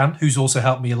 Lee Can, who's also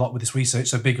helped me a lot with this research,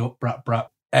 so big up, Brat.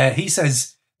 He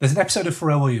says there's an episode of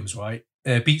Pharrell Williams, right?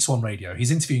 Beats One Radio.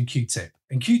 He's interviewing Q-Tip,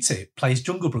 and Q-Tip plays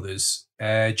Jungle Brothers.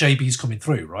 JB's Coming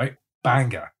Through, right?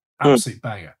 Banger, absolute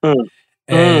banger.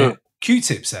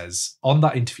 Q-Tip says on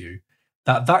that interview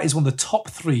that is one of the top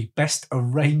 3 best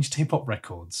arranged hip hop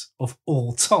records of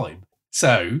all time.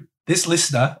 So this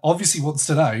listener obviously wants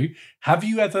to know: have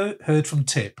you ever heard from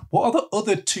Tip? What are the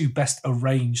other 2 best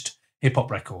arranged hip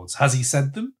hop records? Has he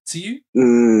sent them to you?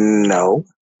 No.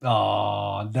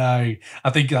 Oh, no. I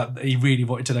think that he really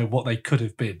wanted to know what they could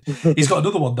have been. He's got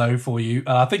another one, though, for you.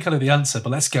 I think I know the answer,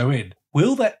 but let's go in.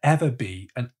 Will there ever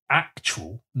be an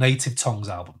actual Native Tongues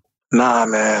album? Nah,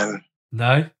 man.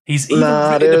 No? He's even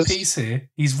written a piece here.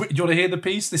 Do you want to hear the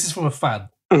piece? This is from a fan.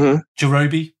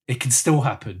 Jarobi, it can still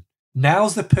happen.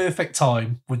 Now's the perfect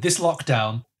time with this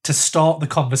lockdown to start the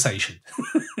conversation.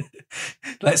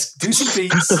 Let's do some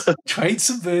beats, trade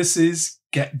some verses,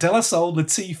 get De La Soul,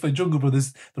 Latifah, Jungle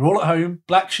Brothers. They're all at home,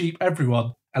 Black Sheep,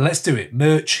 everyone. And let's do it.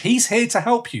 Merch. He's here to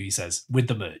help you, he says, with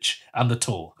the merch and the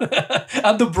tour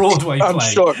and the Broadway play. I'm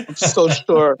so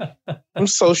sure. I'm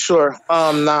so sure.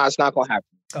 Nah, it's not going to happen.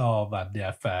 Oh, man.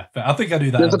 Yeah, fair. I think I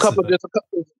knew that.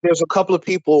 There's a couple of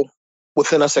people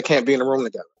within us that can't be in a room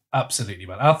together. Absolutely,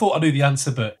 man. I thought I knew the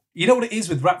answer, but you know what it is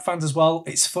with rap fans as well?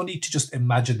 It's funny to just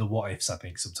imagine the what ifs, I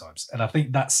think, sometimes. And I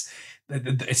think that's,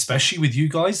 especially with you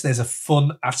guys, there's a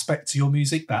fun aspect to your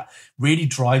music that really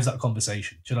drives that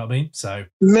conversation. Do you know what I mean? So,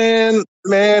 man,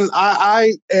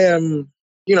 I am,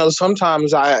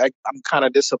 sometimes I'm kind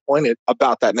of disappointed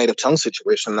about that Native Tongue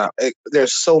situation. Now,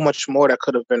 there's so much more that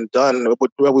could have been done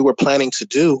with what we were planning to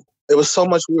do. There was so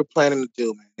much we were planning to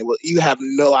do, man. You have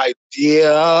no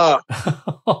idea.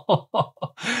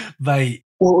 Mate.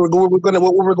 What we're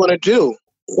gonna do.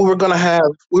 We were gonna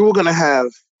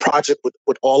have project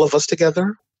with all of us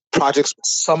together. Projects with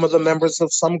some of the members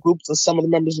of some groups and some of the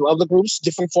members of other groups,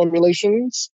 different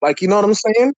formulations. Like, you know what I'm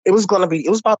saying? It was about to be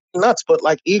nuts, but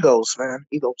like egos, man.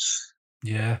 Egos.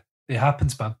 Yeah, it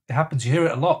happens, man. It happens. You hear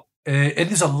it a lot. And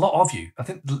there's a lot of you. I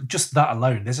think just that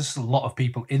alone, there's just a lot of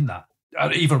people in that.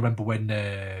 I even remember when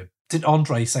did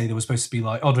Andre say there was supposed to be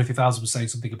like Andre 3000 was saying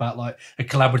something about like a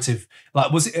collaborative,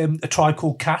 like was it a Tribe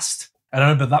Called Cast? And I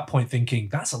remember at that point thinking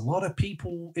that's a lot of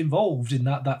people involved in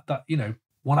that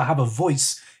want to have a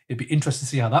voice. It'd be interesting to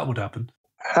see how that would happen.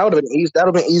 That would have been easy. That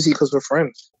would have been easy because we're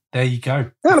friends. There you go.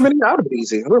 That would have been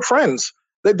easy. We're friends.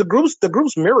 The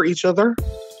groups mirror each other.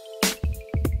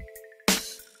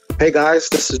 Hey guys,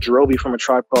 this is Jarobi from A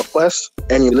Tribe Called Quest,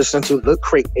 and you're listening to the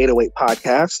Crate 808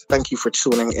 podcast. Thank you for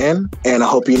tuning in, and I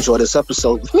hope you enjoy this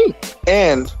episode with me.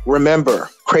 And remember,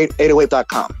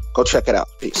 crate808.com. Go check it out.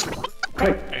 Peace.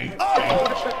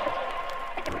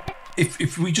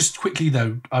 If we just quickly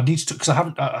though, I need to, because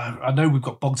I know we've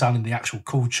got bogged down in the actual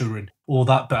culture and all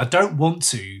that, but I don't want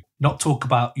to not talk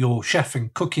about your chef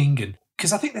and cooking, and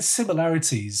because I think there's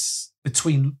similarities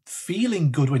between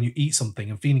feeling good when you eat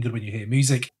something and feeling good when you hear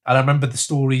music. And I remember the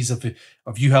stories of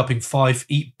you helping Phife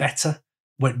eat better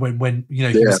when he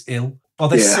was ill. Are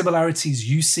there similarities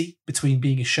you see between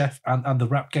being a chef and the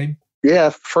rap game? Yeah,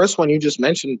 first one you just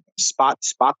mentioned, spot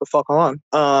the fuck on.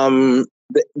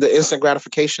 The instant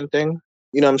gratification thing,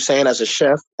 you know what I'm saying? As a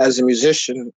chef, as a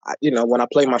musician, when I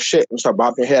play my shit and start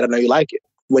bobbing your head, I know you like it.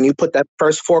 When you put that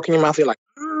first fork in your mouth, you're like,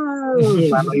 I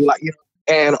know you like it.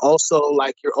 And also,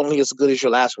 like, you're only as good as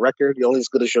your last record. You're only as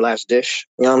good as your last dish.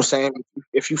 You know what I'm saying?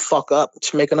 If you fuck up,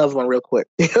 just make another one real quick.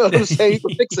 You know what I'm saying? You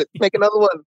can fix it. Make another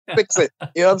one. Fix it.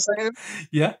 You know what I'm saying?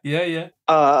 Yeah.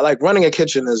 Like, running a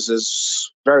kitchen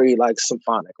is very, like,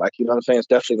 symphonic. Like, you know what I'm saying? It's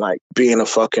definitely like being a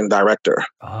fucking director.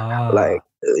 Like,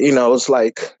 it's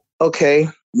like, okay,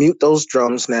 mute those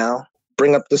drums now.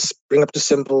 Bring up the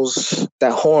cymbals.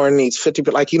 That horn needs 50.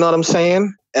 Like, you know what I'm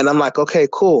saying? And I'm like, okay,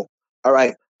 cool. All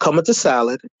right. Come with the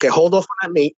salad. Okay, hold off on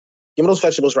that meat. Give me those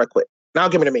vegetables right quick. Now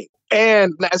give me the meat.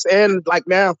 And like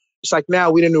now, it's like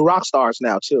now we the new rock stars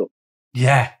now too.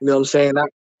 Yeah. You know what I'm saying?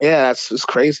 It's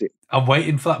crazy. I'm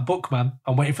waiting for that book, man.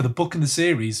 I'm waiting for the book in the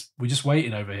series. We're just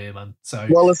waiting over here, man. So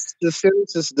it's the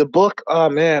series, it's the book. Oh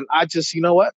man, I just, you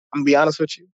know what? I'm gonna be honest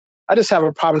with you. I just have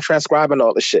a problem transcribing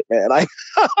all this shit, man. Like,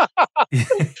 I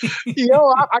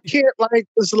can't, like,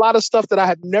 there's a lot of stuff that I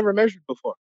had never measured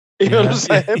before. You know what I'm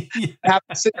saying? I have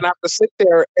to sit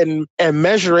there and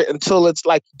measure it until it's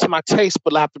like to my taste,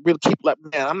 but I have to really keep like,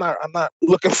 man, I'm not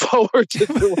looking forward to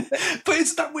doing that. But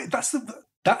it's that way.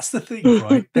 That's the thing,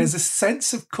 right? There's a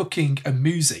sense of cooking and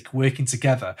music working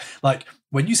together. Like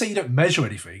when you say you don't measure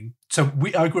anything. So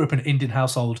I grew up in an Indian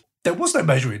household. There was no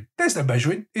measuring. There's no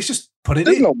measuring. It's just put it in.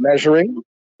 There's no measuring.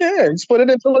 Yeah, just put it in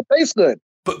until it tastes good.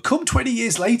 But come 20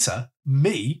 years later,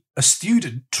 me, a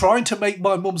student, trying to make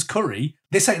my mum's curry,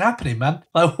 this ain't happening, man.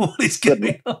 Like, what is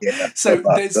going on? Yeah, So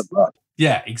good luck.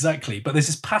 yeah, exactly. But there's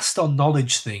this passed on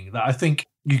knowledge thing that I think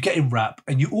you get in rap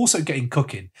and you also get in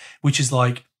cooking, which is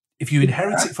like, if you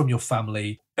inherit it from your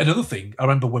family. Another thing, I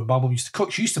remember when my mum used to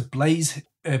cook, she used to blaze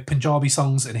Punjabi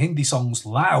songs and Hindi songs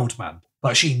loud, man.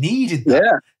 Like, she needed that.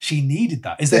 Yeah. She needed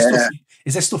that. Is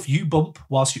there stuff you bump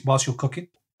whilst you're cooking?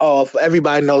 Oh,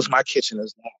 everybody knows my kitchen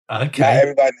is live. Okay. Not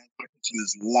everybody knows my kitchen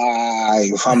is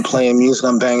live. If I'm playing music,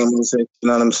 I'm banging music. You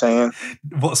know what I'm saying?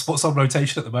 What's on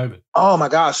rotation at the moment? Oh my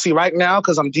gosh. See, right now,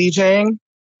 because I'm DJing,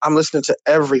 I'm listening to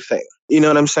everything. You know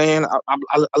what I'm saying? I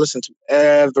listen to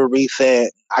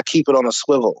everything. I keep it on a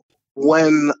swivel.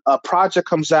 When a project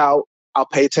comes out, I'll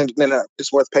pay attention.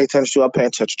 It's worth paying attention to. I'll pay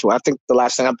attention to. I think the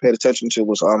last thing I paid attention to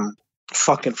was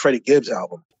fucking Freddie Gibbs'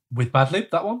 album. With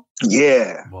Madlib, that one?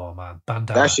 Yeah. Oh, man.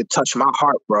 Bandana. That shit touched my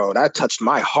heart, bro. That touched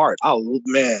my heart. Oh,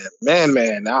 man.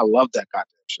 I love that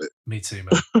goddamn shit. Me too,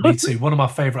 man. Me too. One of my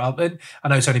favourite albums. I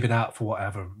know it's only been out for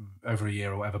whatever, over a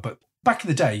year or whatever, but back in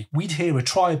the day, you'd hear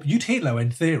Low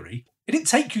End Theory. It didn't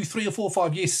take you 3 or 4 or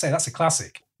 5 years to say that's a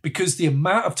classic, because the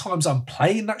amount of times I'm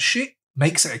playing that shit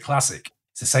makes it a classic.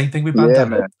 It's the same thing with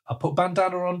Bandana. Yeah, I put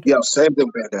Bandana on. Yeah, same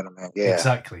thing with Bandana, man. Yeah.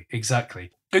 Exactly.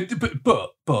 But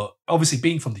obviously,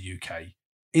 being from the UK,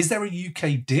 is there a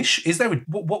UK dish? Is there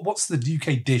what's the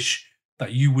UK dish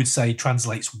that you would say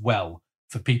translates well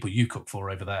for people you cook for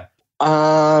over there?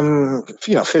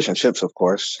 Fish and chips, of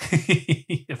course.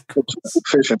 Of course.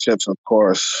 Fish and chips, of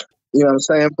course. You know what I'm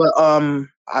saying? But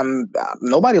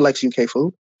nobody likes UK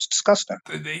food. It's disgusting.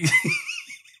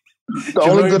 The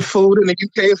only good food in the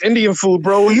UK is Indian food,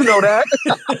 bro. You know that.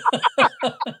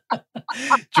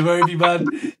 Jarobi, man.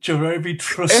 Jarobi,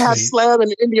 trust me. It has slam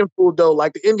in Indian food, though.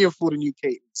 Like, the Indian food in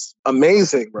UK is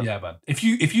amazing, bro. Yeah, man. If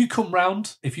you come, I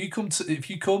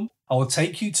will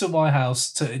take you to my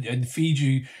house and feed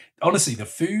you. Honestly, the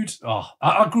food. Oh,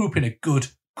 I grew up in a good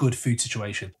food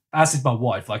situation. As did my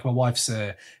wife. Like, my wife's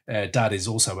dad is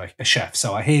also a chef,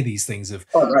 so I hear these things of.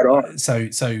 Oh, right on. So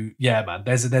yeah, man.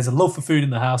 There's a love for food in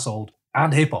the household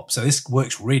and hip hop, so this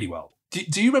works really well.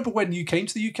 Do you remember when you came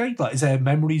to the UK? Like, is there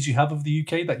memories you have of the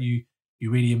UK that you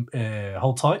really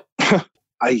hold tight? I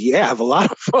have a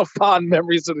lot of fond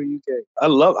memories of the UK. I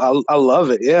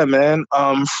love it. Yeah, man.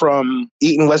 From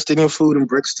eating West Indian food in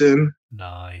Brixton,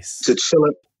 nice, to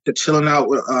chilling out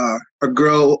with a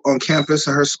girl on campus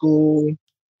at her school.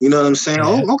 You know what I'm saying? Yeah.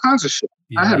 All kinds of shit.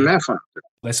 Yeah. I had mad fun.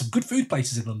 There's some good food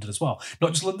places in London as well.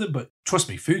 Not just London, but trust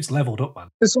me, food's leveled up,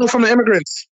 man. It's all from the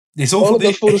immigrants. It's all of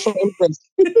the food is from immigrants.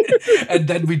 And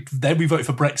then we voted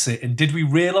for Brexit. And did we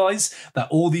realise that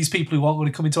all these people who aren't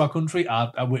going to come into our country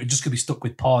are we're just going to be stuck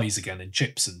with pies again and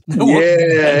chips and no one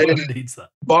needs that.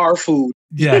 Bar food.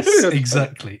 Yes,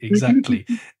 exactly.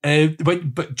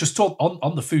 But just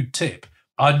on the food tip,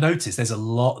 I noticed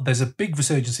there's a big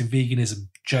resurgence in veganism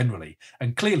generally,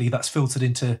 and clearly that's filtered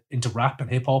into rap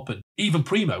and hip hop, and even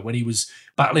Primo when he was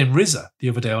battling RZA the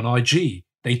other day on IG,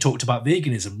 they talked about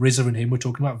veganism. RZA and him were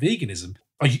talking about veganism.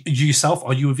 Are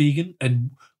you a vegan? And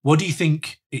what do you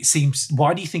think it seems?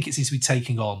 Why do you think it seems to be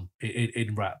taking on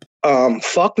in rap?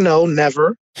 Fuck no,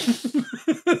 never.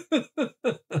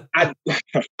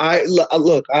 I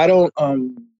look. I don't.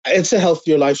 It's a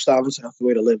healthier lifestyle. It's a healthy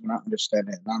way to live, and I understand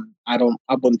that. I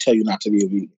wouldn't tell you not to be a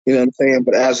vegan. You know what I'm saying?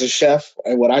 But as a chef,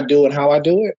 and what I do and how I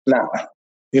do it, nah.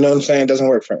 You know what I'm saying? It doesn't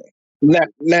work for me.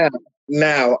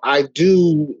 Now I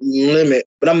do limit,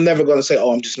 but I'm never going to say,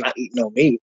 "Oh, I'm just not eating no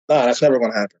meat." No, that's never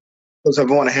going to happen. Because if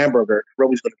I want a hamburger,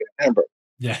 Roby's going to get a hamburger.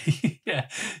 Yeah.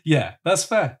 That's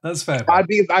fair. Man. I'd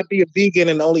be a vegan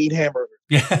and only eat hamburgers.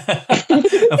 Yeah,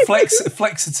 a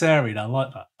flexitarian. I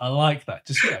like that.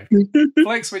 Just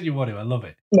flex when you want to. I love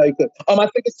it. Like, I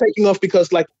think it's taking off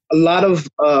because like a lot of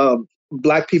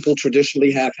Black people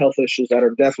traditionally have health issues that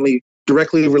are definitely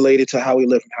directly related to how we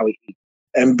live and how we eat.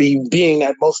 And being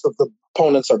that most of the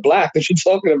opponents are Black that you're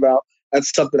talking about,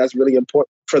 that's something that's really important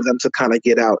for them to kind of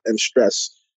get out and stress,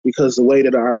 because the way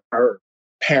that our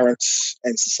parents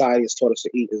and society has taught us to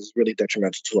eat is really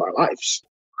detrimental to our lives.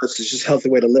 It's just a healthy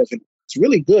way to live. And it's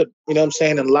really good. You know what I'm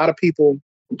saying? And a lot of people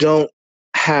don't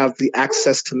have the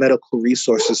access to medical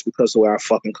resources because of where our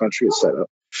fucking country is set up.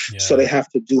 Yeah. So they have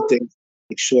to do things to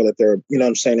make sure that they're, you know what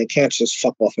I'm saying? They can't just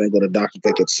fuck off and go to the doctor if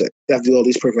they get sick. They have to do all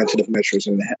these preventative measures.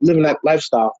 And living that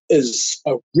lifestyle is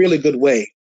a really good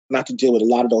way not to deal with a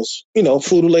lot of those,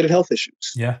 food-related health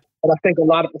issues. Yeah. And I think a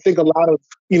lot of,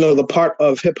 the part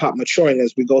of hip hop maturing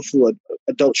as we go through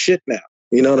adult shit now.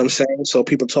 You know what I'm saying? So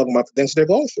people talking about the things they're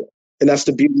going through. And that's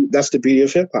the beauty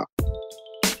of hip hop.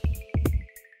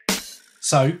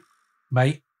 So,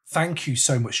 mate, thank you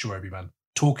so much, Jarobi, man.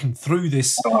 talking through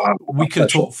this. We could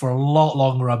have talked for a lot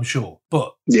longer, I'm sure.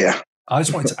 But yeah, I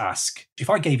just wanted to ask, if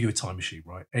I gave you a time machine,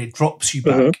 right, and it drops you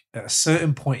back at a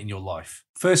certain point in your life,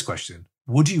 first question,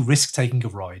 would you risk taking a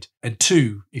ride? And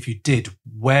two, if you did,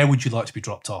 where would you like to be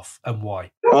dropped off and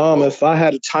why? If I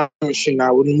had a time machine,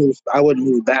 I wouldn't move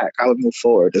back. I would move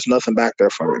forward. There's nothing back there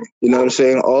for me. You know what I'm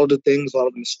saying? All the things, all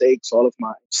of the mistakes, all of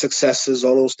my successes,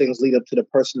 all those things lead up to the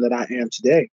person that I am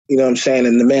today. You know what I'm saying?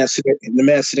 And the man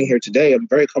sitting here today, I'm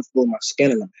very comfortable in my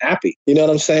skin and I'm happy. You know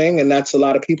what I'm saying? And that's a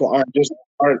lot of people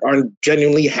aren't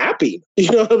genuinely happy.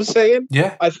 You know what I'm saying?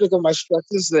 Yeah. I think of my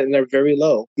stresses and they're very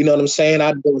low. You know what I'm saying?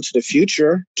 I'd go into the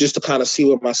future just to kind of see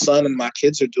what my son and my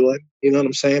kids are doing. You know what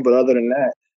I'm saying? But other than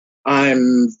that,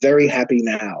 I'm very happy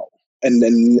now. And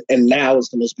now is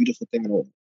the most beautiful thing in the world.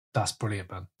 That's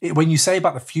brilliant, man. When you say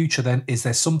about the future, then, is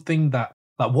there something that,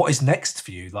 like, what is next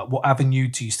for you? Like, what avenue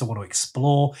do you still want to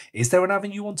explore? Is there an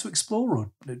avenue you want to explore,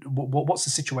 or what's the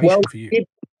situation for you?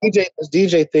 This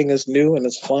DJ thing is new and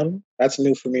it's fun. That's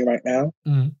new for me right now.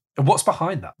 And what's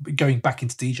behind that? Going back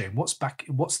into DJing,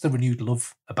 what's the renewed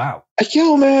love about?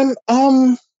 Yo, man,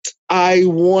 I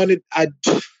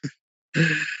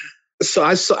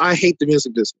hate the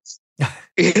music business.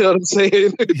 You know what I'm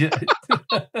saying? Yeah.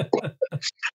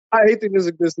 I hate the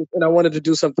music business, and I wanted to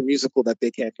do something musical that they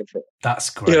can't control. That's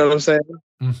great. You know what I'm saying?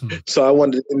 Mm-hmm. So I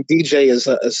wanted, and DJ is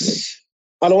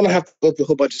I don't want to have to go through a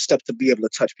whole bunch of steps to be able to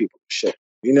touch people and shit.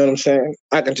 You know what I'm saying?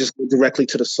 I can just go directly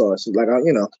to the source. Like,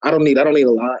 I don't need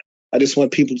a lot. I just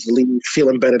want people to leave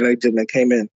feeling better than they did when they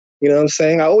came in. You know what I'm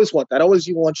saying? I always want that. I always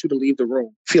want you to leave the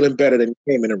room feeling better than you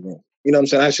came in the room. You know what I'm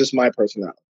saying? That's just my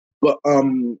personality. But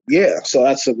yeah, so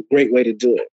that's a great way to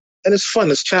do it. And it's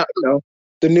fun. It's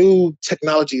the new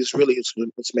technology is really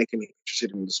what's making me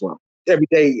interested in it as well. Every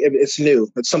day it's new.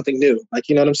 It's something new. Like,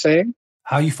 you know what I'm saying?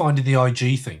 How are you finding the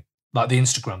IG thing? Like the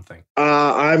Instagram thing?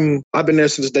 I've been there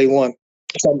since day one.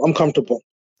 So I'm comfortable.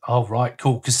 Oh, right,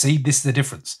 cool. Because see, this is the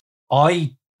difference.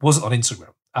 I wasn't on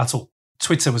Instagram at all.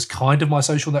 Twitter was kind of my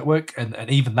social network, and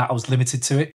even that I was limited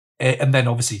to it. And then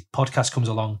obviously podcast comes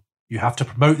along. You have to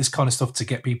promote this kind of stuff to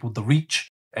get people the reach.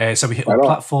 So we hit all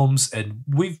platforms, and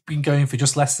we've been going for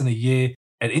just less than a year.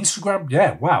 And Instagram,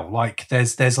 yeah, wow. Like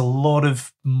there's a lot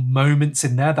of moments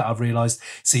in there that I've realized.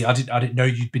 See, I didn't know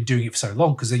you'd been doing it for so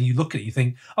long, because then you look at it, you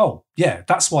think, oh yeah,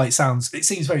 that's why it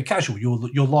seems very casual.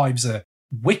 Your lives are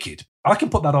wicked. I can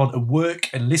put that on and work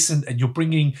and listen, and you're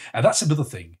bringing, and that's another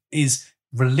thing, is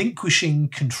relinquishing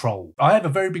control. I have a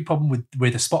very big problem with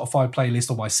a Spotify playlist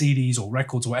or my CDs or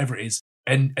records or whatever it is,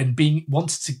 and being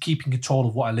wanted to keep in control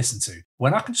of what I listen to.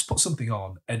 When I can just put something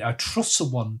on and I trust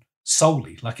someone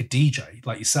solely, like a DJ,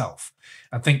 like yourself,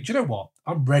 and think, do you know what?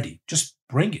 I'm ready. Just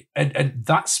bring it. And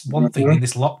that's one thing in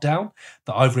this lockdown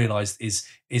that I've realized is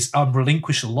I'm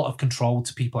relinquishing a lot of control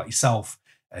to people like yourself,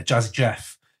 Jazzy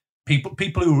Jeff,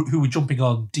 people who were jumping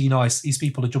on, D-Nice, these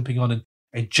people are jumping on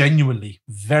and genuinely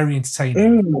very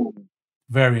entertaining.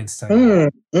 Very entertaining.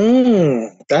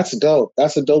 That's dope.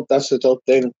 That's a dope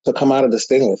thing to come out of this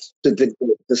thing with.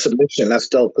 The submission, that's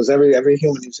dope. Because every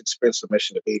human needs to experience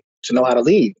submission to know how to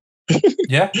lead.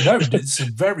 Yeah, no, it's a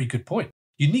very good point.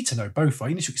 You need to know both, right?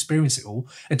 You need to experience it all.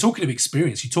 And talking of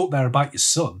experience, you talked there about your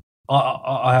son.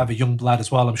 I have a young lad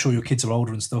as well. I'm sure your kids are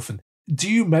older and stuff. And do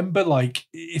you remember, like,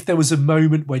 if there was a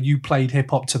moment when you played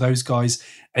hip hop to those guys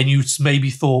and you maybe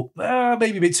thought,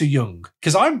 maybe a bit too young?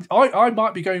 Because I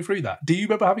might be going through that. Do you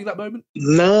remember having that moment?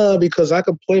 No, because I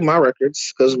could play my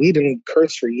records because we didn't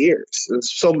curse for years.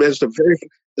 There's so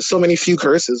many few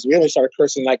curses. We only started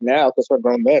cursing like now because we're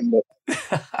grown men. But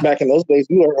back in those days,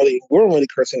 we weren't really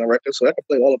cursing on records, so I could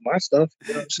play all of my stuff.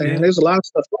 You know what I'm saying? Yeah. There's a lot of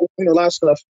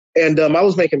stuff. And I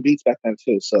was making beats back then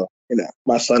too. So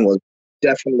my son was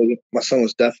definitely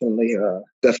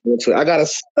into it.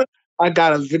 I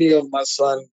got a video of my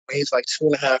son when he's like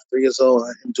 2.5, 3 years old,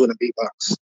 and him doing a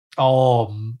beatbox.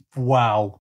 Oh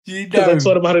wow! Because I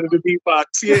taught him how to do the beatbox.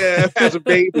 Yeah, as a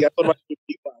baby, I taught him how to do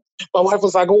beatbox. My wife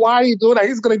was like, "Why are you doing that?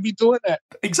 He's going to be doing that."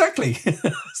 Exactly.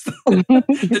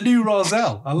 The new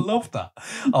Rozelle. I love that.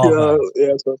 Oh,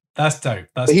 yeah. So that's dope.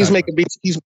 He's making beats.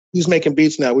 He's making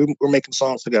beats now. We're making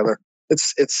songs together.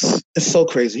 It's so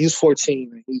crazy. He's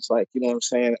 14 and he's like, you know what I'm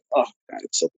saying? Oh God,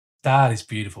 it's so. That is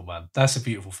beautiful, man. That's a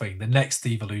beautiful thing. The next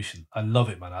evolution. I love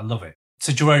it, man. I love it.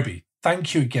 So Jarobi,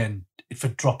 thank you again for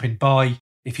dropping by.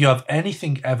 If you have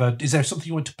anything ever, is there something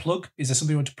you want to plug? Is there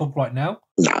something you want to plug right now?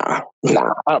 Nah.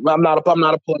 I'm not a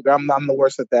plugger. I'm the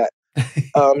worst at that.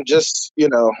 Just,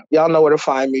 y'all know where to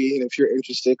find me. And if you're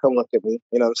interested, come look at me.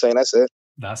 You know what I'm saying? That's it.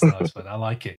 That's nice, man. I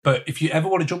like it. But if you ever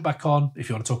want to jump back on, if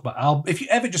you want to talk about album, if you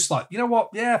ever just like, you know what?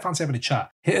 Yeah, I fancy having a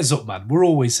chat. Hit us up, man. We're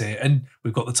always here, and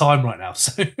we've got the time right now.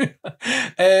 So,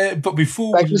 but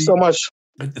before thank you so much.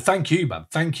 Thank you, man.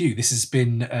 Thank you. This has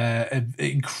been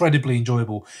incredibly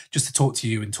enjoyable just to talk to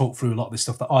you and talk through a lot of this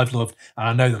stuff that I've loved, and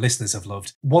I know the listeners have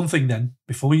loved. One thing then,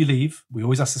 before you leave, we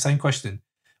always ask the same question.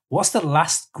 What's the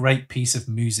last great piece of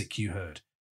music you heard?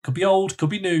 Could be old, could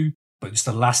be new, but just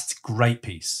the last great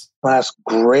piece. Last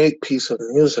great piece of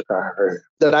music I heard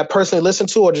that I personally listened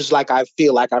to, or just like I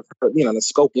feel like I've heard, the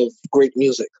scope of great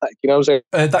music, like, you know what I'm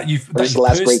saying? That you've the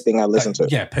last great thing I listened to.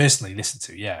 Yeah, personally listened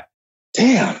to. Yeah.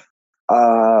 Damn.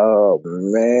 Oh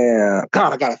man,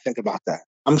 God, I gotta think about that.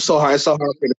 I'm so hard. It's so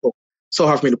hard for me to pull. So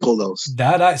hard for me to pull those.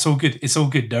 No, it's all good. It's all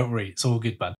good. Don't worry. It's all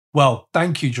good, man. Well,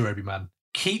 thank you, Jarobi, man.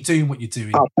 Keep doing what you're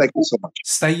doing. Oh, thank you so much.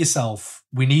 Stay yourself.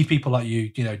 We need people like you,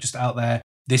 just out there.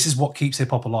 This is what keeps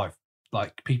hip hop alive.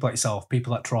 Like people like yourself,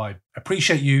 people like Tribe.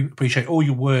 Appreciate you. Appreciate all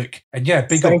your work. And yeah,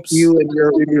 big thank ups. You and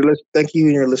thank you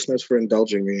and your listeners for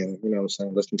indulging me and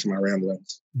listening to my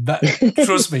ramblings.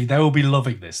 Trust me, they will be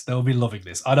loving this. They will be loving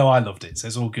this. I know I loved it, so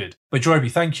it's all good. But Jarobi,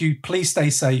 thank you. Please stay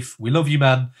safe. We love you,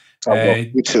 man.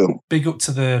 You too. Big up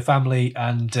to the family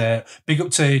and big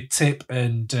up to Tip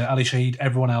and Ali Shahid,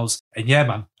 everyone else. And yeah,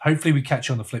 man, hopefully we catch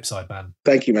you on the flip side, man.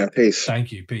 Thank you, man. Peace.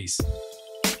 Thank you. Peace.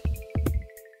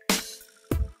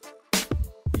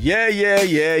 Yeah.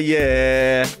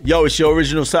 Yo, it's your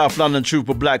original South London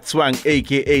trooper Black Twang,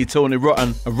 a.k.a. Tony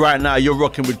Rotten. And right now, you're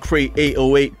rocking with Crate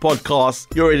 808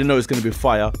 Podcast. You already know it's going to be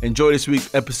fire. Enjoy this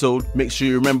week's episode. Make sure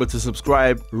you remember to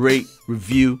subscribe, rate,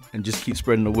 review, and just keep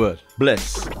spreading the word.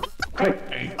 Bless.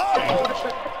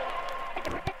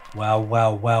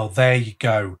 Well, there you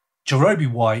go.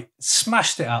 Jarobi White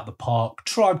smashed it out the park.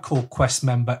 Tribe Called Quest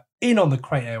member in on the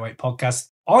Crate 808 Podcast.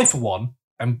 I, for one,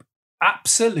 am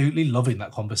absolutely loving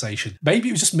that conversation. Maybe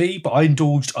it was just me, but I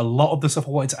indulged a lot of the stuff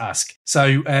I wanted to ask.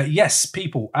 So yes,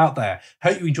 people out there,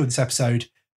 hope you enjoyed this episode.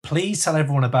 Please tell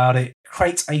everyone about it.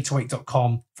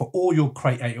 Crate808.com for all your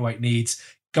Crate 808 needs.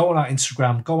 Go on our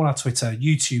Instagram, go on our Twitter,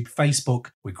 YouTube,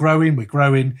 Facebook. We're growing,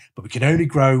 but we can only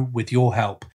grow with your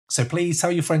help. So please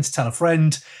tell your friend to tell a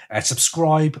friend,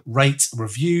 subscribe, rate,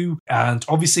 review, and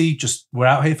obviously just we're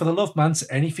out here for the love, man. So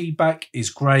any feedback is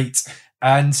great.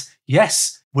 And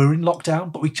yes, we're in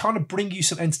lockdown, but we kind of bring you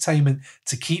some entertainment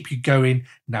to keep you going.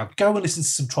 Now go and listen to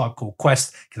some Tribe Called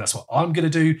Quest, because that's what I'm going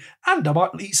to do. And I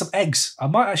might eat some eggs. I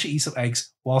might actually eat some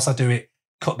eggs whilst I do it.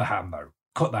 Cut the ham, though.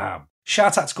 Cut the ham.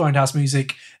 Shout out to Grindhouse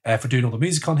Music for doing all the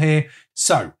music on here.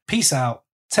 So peace out.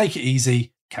 Take it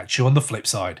easy. Catch you on the flip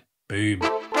side. Boom.